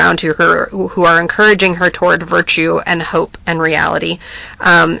people around her who are encouraging her toward virtue and hope and reality.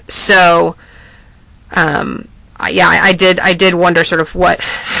 I did wonder sort of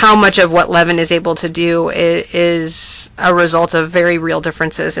how much of what Levin is able to do is a result of very real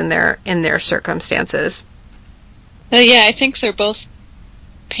differences in their circumstances. I think they're both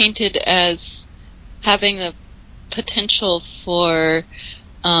painted as having the potential for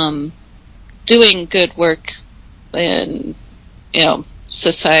doing good work and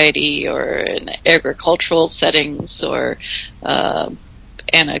society or in agricultural settings, or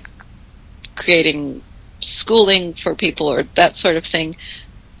Anna creating schooling for people or that sort of thing.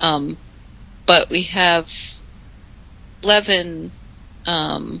 But we have Levin.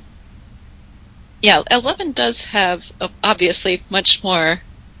 Levin does have obviously much more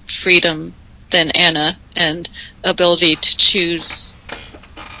freedom than Anna and ability to choose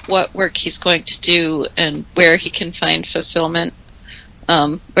what work he's going to do and where he can find fulfillment,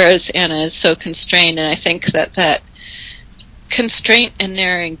 whereas Anna is so constrained. And I think that constraint and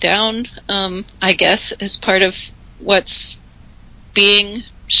narrowing down, I guess, is part of what's being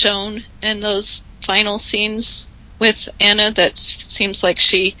shown in those final scenes with Anna. That seems like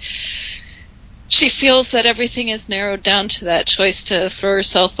she feels that everything is narrowed down to that choice to throw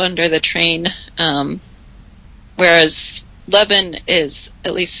herself under the train, whereas Levin is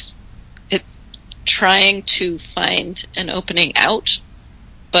at least trying to find an opening out,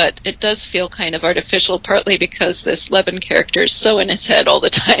 but it does feel kind of artificial, partly because this Levin character is so in his head all the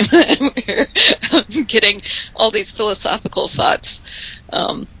time. We're getting all these philosophical thoughts.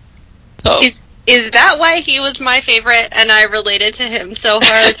 Is that why he was my favorite and I related to him so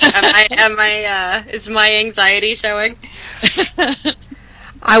hard? Is my anxiety showing?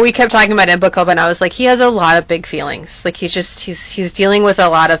 We kept talking about it in book club, and I was like, he has a lot of big feelings. Like, he's dealing with a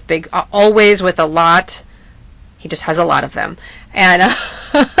lot of big, always with a lot. He just has a lot of them. And,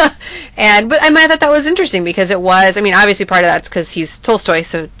 but I thought that was interesting because it was, obviously part of that's because he's Tolstoy,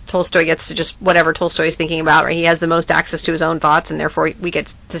 so Tolstoy gets to just whatever Tolstoy is thinking about, right? He has the most access to his own thoughts, and therefore we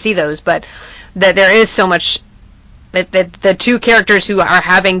get to see those. But that there is so much, that the two characters who are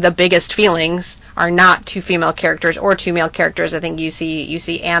having the biggest feelings are not two female characters or two male characters. I think you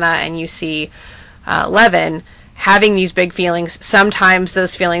see Anna and you see Levin having these big feelings. Sometimes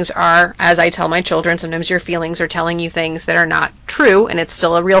those feelings are, as I tell my children, sometimes your feelings are telling you things that are not true, and it's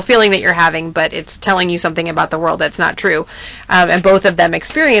still a real feeling that you're having, but it's telling you something about the world that's not true. And both of them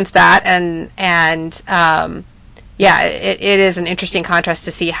experience that, it is an interesting contrast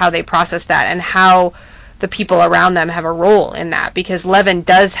to see how they process that and how the people around them have a role in that, because Levin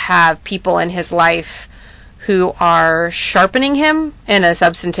does have people in his life who are sharpening him in a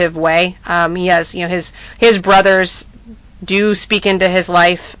substantive way. He has, his brothers do speak into his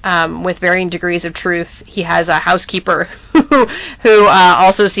life with varying degrees of truth. He has a housekeeper who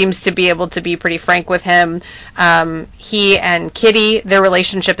also seems to be able to be pretty frank with him. He and Kitty, their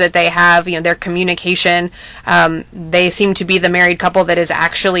relationship that they have, their communication, they seem to be the married couple that is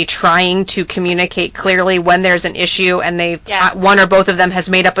actually trying to communicate clearly when there's an issue, and one or both of them has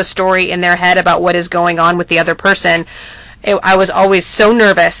made up a story in their head about what is going on with the other person. I was always so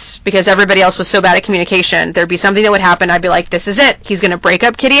nervous because everybody else was so bad at communication. There'd be something that would happen. I'd be like, this is it. He's going to break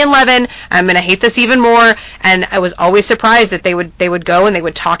up Kitty and Levin. I'm going to hate this even more. And I was always surprised that they would go and they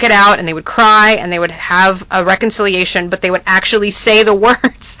would talk it out and they would cry and they would have a reconciliation, but they would actually say the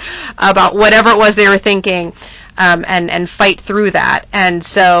words about whatever it was they were thinking, and fight through that. And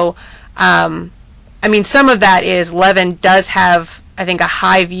so, some of that is Levin does have, I think, a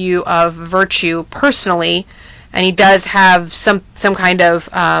high view of virtue personally, and he does have some kind of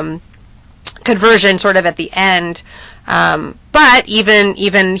conversion sort of at the end. But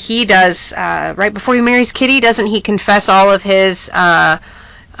even he does, right before he marries Kitty, doesn't he confess all of his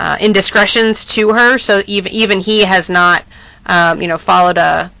indiscretions to her? So even he has not, followed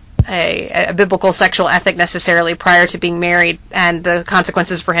a biblical sexual ethic necessarily prior to being married, and the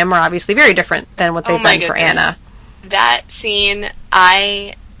consequences for him are obviously very different than what they've been for Anna. That scene,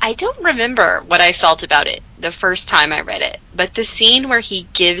 I don't remember what I felt about it the first time I read it, but the scene where he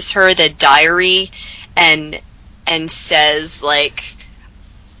gives her the diary and says, like,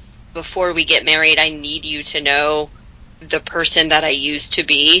 before we get married, I need you to know the person that I used to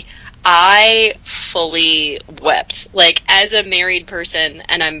be, I fully wept. Like, as a married person,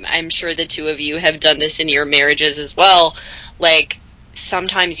 and I'm sure the two of you have done this in your marriages as well, like,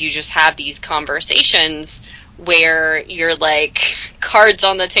 sometimes you just have these conversations where you're like, cards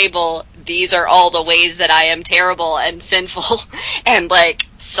on the table, these are all the ways that I am terrible and sinful, and like,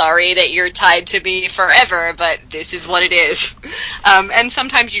 sorry that you're tied to me forever, but this is what it is. And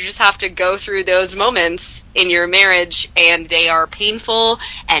sometimes you just have to go through those moments in your marriage, and they are painful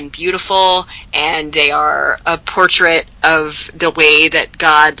and beautiful, and they are a portrait of the way that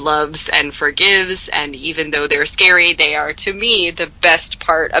God loves and forgives, and even though they're scary, they are, to me, the best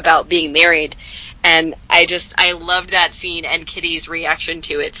part about being married. And I loved that scene and Kitty's reaction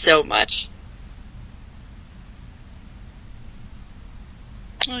to it so much.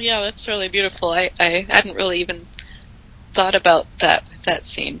 Oh yeah, that's really beautiful. I hadn't really even thought about that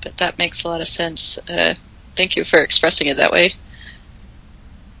scene, but that makes a lot of sense. Thank you for expressing it that way.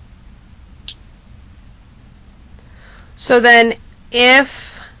 So then,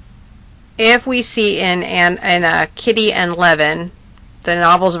 if we see in Kitty and Levin, the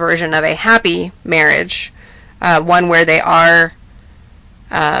novel's version of a happy marriage, one where they are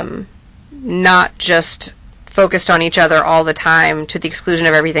not just focused on each other all the time to the exclusion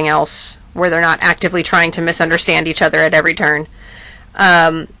of everything else, where they're not actively trying to misunderstand each other at every turn.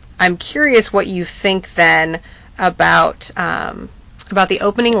 I'm curious what you think then about the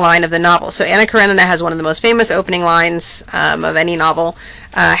opening line of the novel. So Anna Karenina has one of the most famous opening lines of any novel.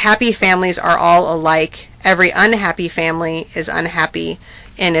 Happy families are all alike. Every unhappy family is unhappy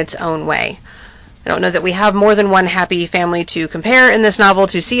in its own way. I don't know that we have more than one happy family to compare in this novel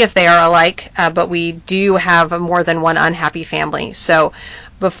to see if they are alike, but we do have more than one unhappy family. So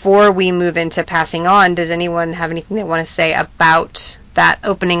before we move into passing on, does anyone have anything they want to say about that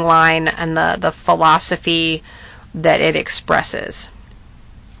opening line and the philosophy that it expresses?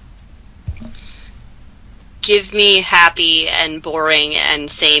 Give me happy and boring and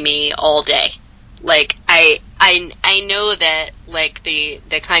samey all day. Like, I know that, like, the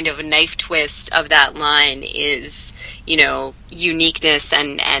kind of knife twist of that line is, you know, uniqueness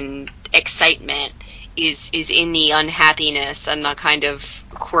and excitement is in the unhappiness and the kind of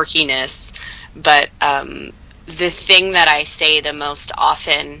quirkiness. But the thing that I say the most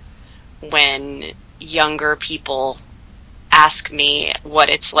often when younger people ask me what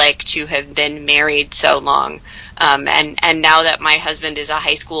it's like to have been married so long, and now that my husband is a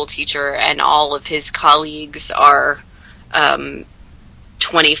high school teacher and all of his colleagues are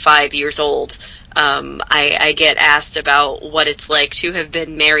 25 years old, I get asked about what it's like to have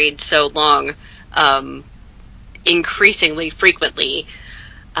been married so long, increasingly frequently,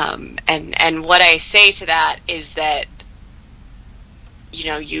 and what I say to that is that, you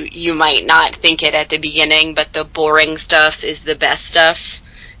know, you might not think it at the beginning, but the boring stuff is the best stuff.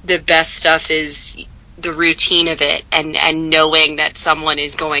 The best stuff is the routine of it, and knowing that someone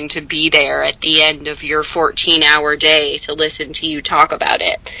is going to be there at the end of your 14-hour day to listen to you talk about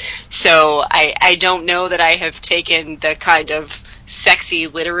it. So I don't know that I have taken the kind of sexy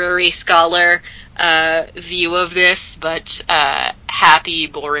literary scholar view of this, but happy,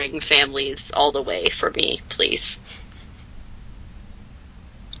 boring families all the way for me, please.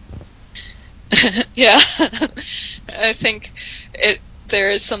 Yeah, I think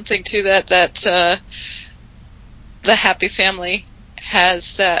there is something to that the happy family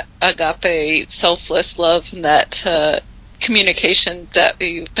has that agape, selfless love, and that communication that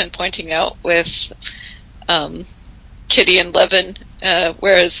you've been pointing out with Kitty and Levin,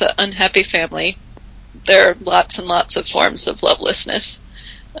 whereas the unhappy family, there are lots and lots of forms of lovelessness.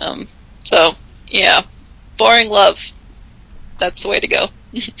 So, yeah, boring love, that's the way to go.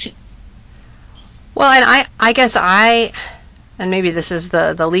 Well, and I guess and maybe this is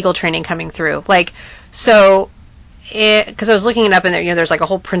the legal training coming through, like, so, because I was looking it up, and there, you know, there's like a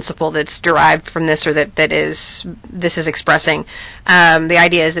whole principle that's derived from this, or this is expressing. The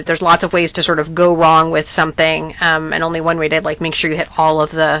idea is that there's lots of ways to sort of go wrong with something, and only one way to, like, make sure you hit all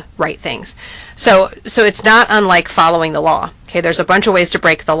of the right things. So it's not unlike following the law. Okay, there's a bunch of ways to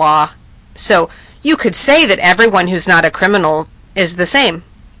break the law. So you could say that everyone who's not a criminal is the same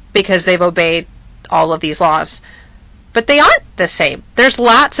because they've obeyed all of these laws, but they aren't the same. There's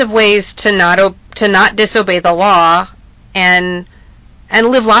lots of ways to not disobey the law and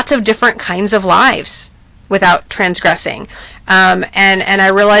live lots of different kinds of lives without transgressing. And I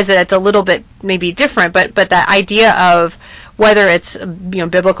realize that it's a little bit maybe different, but that idea of whether it's, you know,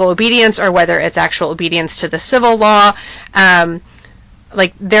 biblical obedience or whether it's actual obedience to the civil law,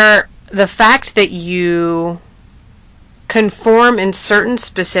 like, the fact that you conform in certain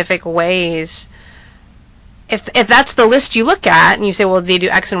specific ways, if that's the list you look at and you say, well, they do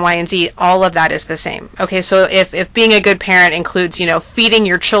X and Y and Z, all of that is the same. Okay, so if being a good parent includes, you know, feeding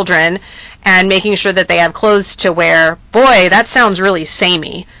your children and making sure that they have clothes to wear, boy, that sounds really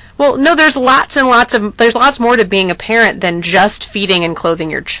samey. Well, no, there's lots more to being a parent than just feeding and clothing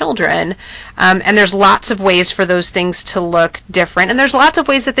your children. And there's lots of ways for those things to look different, and there's lots of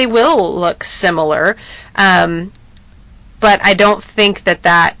ways that they will look similar. But I don't think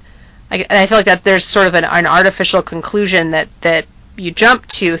that I feel like that there's sort of an artificial conclusion that you jump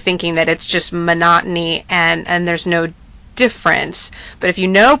to, thinking that it's just monotony and there's no difference. But if you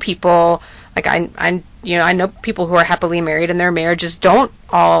know people, like I know people who are happily married and their marriages don't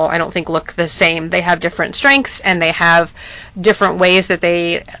all, I don't think, look the same. They have different strengths and they have different ways that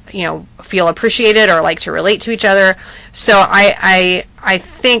they, you know, feel appreciated or like to relate to each other. So I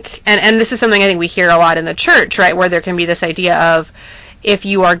think, and this is something I think we hear a lot in the church, right, where there can be this idea of, if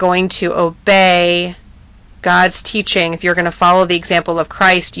you are going to obey God's teaching, if you're going to follow the example of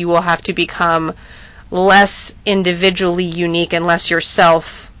Christ, you will have to become less individually unique and less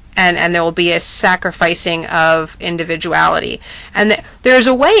yourself, and there will be a sacrificing of individuality. And there's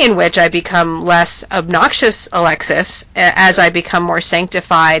a way in which I become less obnoxious, Alexis, as I become more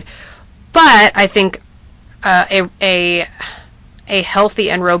sanctified. But I think a healthy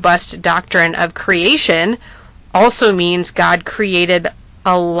and robust doctrine of creation also means God created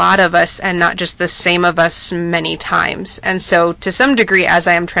a lot of us and not just the same of us many times. And so to some degree, as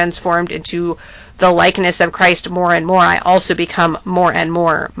I am transformed into the likeness of Christ more and more, I also become more and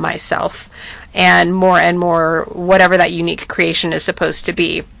more myself and more whatever that unique creation is supposed to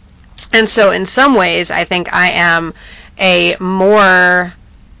be. And so in some ways, I think I am a more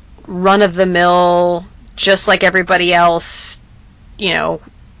run-of-the-mill, just like everybody else,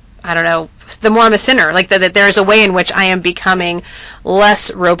 I don't know, the more I'm a sinner, like that there's a way in which I am becoming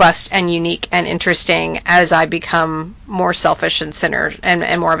less robust and unique and interesting as I become more selfish and sinner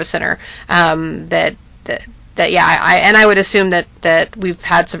and more of a sinner. I would assume that we've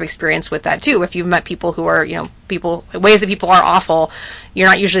had some experience with that too. If you've met people who are, ways that people are awful, you're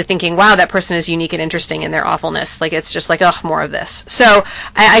not usually thinking, wow, that person is unique and interesting in their awfulness. Like, it's just like, oh, more of this. So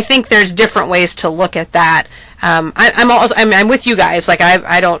I think there's different ways to look at that. I'm with you guys. Like,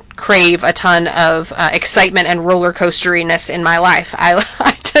 I don't crave a ton of excitement and roller coasteriness in my life. I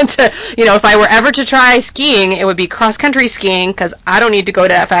tend to, if I were ever to try skiing, it would be cross country skiing, because I don't need to go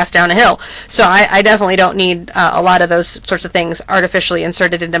that fast down a hill. So I definitely don't need a lot of those sorts of things artificially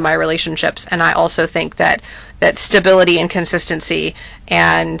inserted into my relationships. And I also think that stability and consistency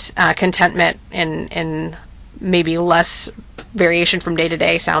and contentment in maybe less variation from day to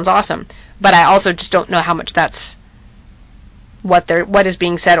day sounds awesome. But I also just don't know how much that's what is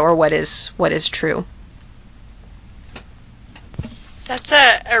being said or what is true. That's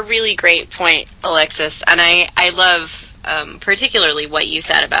a really great point, Alexis, and I love particularly what you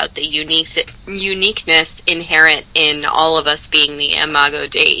said about the uniqueness inherent in all of us being the Imago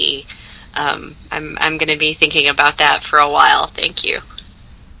Dei. I'm going to be thinking about that for a while. Thank you.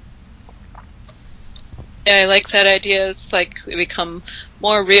 Yeah, I like that idea. It's like we become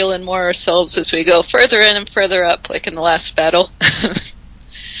more real and more ourselves as we go further in and further up, like in the last battle.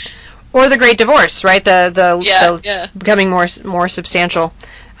 Or the Great Divorce, right? The becoming more substantial.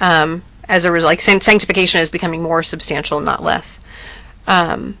 As a result, like sanctification is becoming more substantial, not less.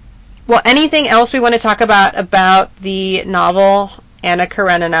 Well, anything else we want to talk about the novel Anna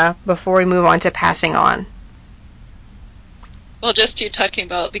Karenina before we move on to passing on? Well, just you talking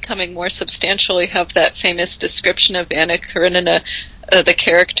about becoming more substantial, you have that famous description of Anna Karenina, the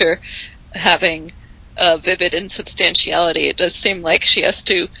character, having vivid insubstantiality. It does seem like she has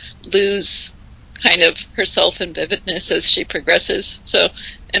to lose kind of herself in vividness as she progresses. So,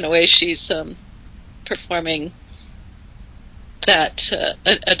 in a way, she's performing that,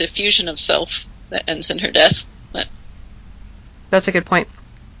 a diffusion of self that ends in her death. But that's a good point.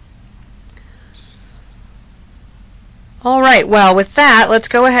 All right, well, with that, let's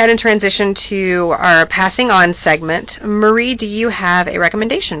go ahead and transition to our passing on segment. Marie, do you have a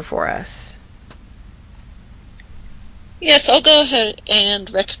recommendation for us? Yes, I'll go ahead and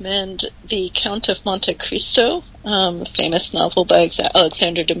recommend The Count of Monte Cristo, the famous novel by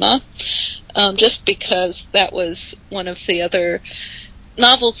Alexander Dumas, just because that was one of the other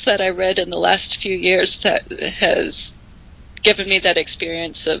novels that I read in the last few years that has given me that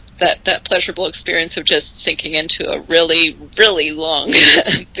experience of that pleasurable experience of just sinking into a really, really long,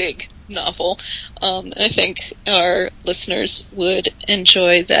 big novel. And I think our listeners would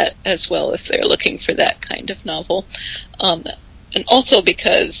enjoy that as well if they're looking for that kind of novel. And also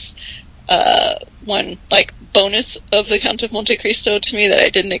because one bonus of The Count of Monte Cristo to me that I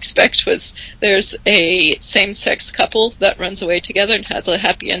didn't expect was there's a same-sex couple that runs away together and has a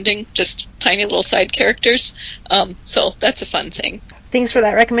happy ending, just tiny little side characters. So that's a fun thing. Thanks for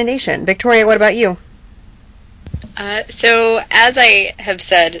that recommendation. Victoria, what about you? So as I have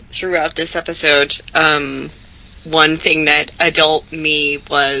said throughout this episode, one thing that adult me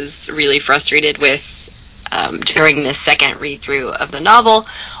was really frustrated with during this second read-through of the novel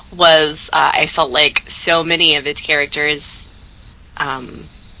was I felt like so many of its characters,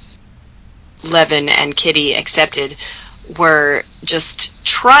 Levin and Kitty excepted, were just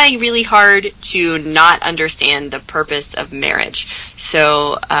trying really hard to not understand the purpose of marriage.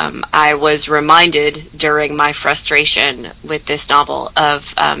 So I was reminded during my frustration with this novel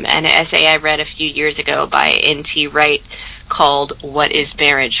of an essay I read a few years ago by N.T. Wright called What is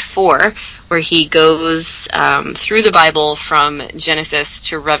Marriage For?, where he goes through the Bible from Genesis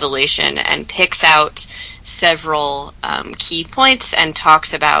to Revelation and picks out several key points and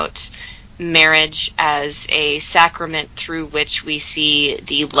talks about marriage as a sacrament through which we see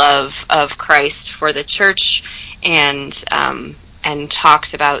the love of Christ for the church, and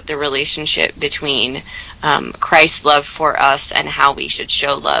talks about the relationship between Christ's love for us and how we should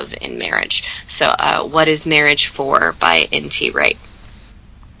show love in marriage. So, What is Marriage For by N.T. Wright.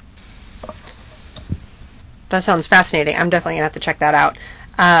 That sounds fascinating. I'm definitely going to have to check that out.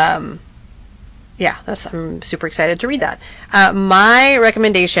 Yeah, I'm super excited to read that. My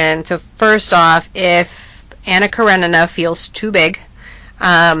recommendation, so first off, if Anna Karenina feels too big,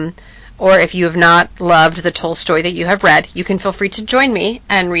 or if you have not loved the Tolstoy that you have read, you can feel free to join me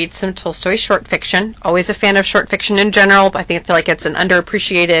and read some Tolstoy short fiction. Always a fan of short fiction in general, but I feel like it's an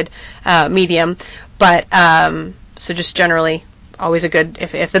underappreciated medium. But so just generally, always a good,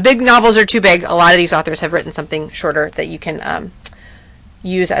 if the big novels are too big, a lot of these authors have written something shorter that you can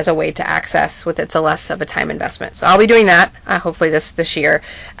use as a way to access with it's a less of a time investment. So I'll be doing that hopefully this year.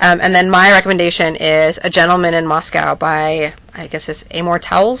 And then my recommendation is A Gentleman in Moscow by, I guess it's Amor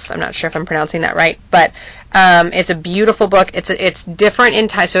Towles. I'm not sure if I'm pronouncing that right, but it's a beautiful book. It's different in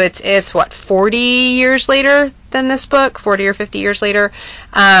time. So it's 40 years later than this book, 40 or 50 years later,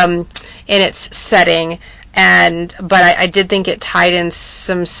 in its setting. But I did think it tied in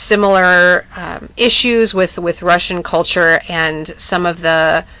some similar issues with Russian culture and some of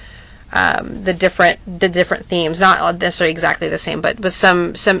the different themes, not necessarily exactly the same, but with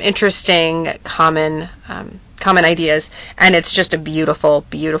some interesting common ideas. And it's just a beautiful,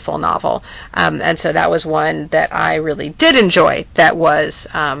 beautiful novel. And so that was one that I really did enjoy. That was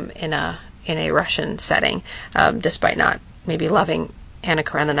in a Russian setting, despite not maybe loving Anna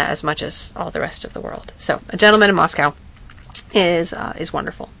Karenina as much as all the rest of the world. So, A Gentleman in Moscow is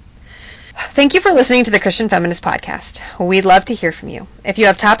wonderful. Thank you for listening to the Christian Feminist Podcast. We'd love to hear from you. If you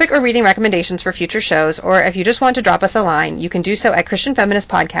have topic or reading recommendations for future shows, or if you just want to drop us a line, you can do so at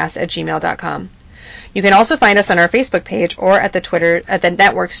christianfeministpodcast@gmail.com. You can also find us on our Facebook page or at the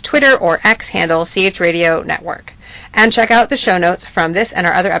network's Twitter or X handle, CH Radio Network. And check out the show notes from this and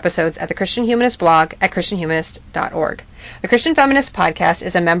our other episodes at the Christian Humanist blog at christianhumanist.org. The Christian Feminist Podcast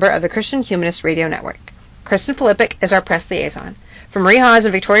is a member of the Christian Humanist Radio Network. Kristen Filippic is our press liaison. For Marie Hause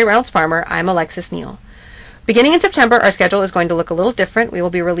and Victoria Reynolds Farmer, I'm Alexis Neal. Beginning in September, our schedule is going to look a little different. We will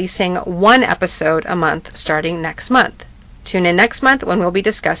be releasing one episode a month starting next month. Tune in next month when we'll be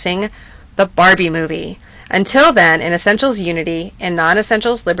discussing the Barbie movie. Until then, in essentials unity, in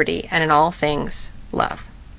non-essentials liberty, and in all things love.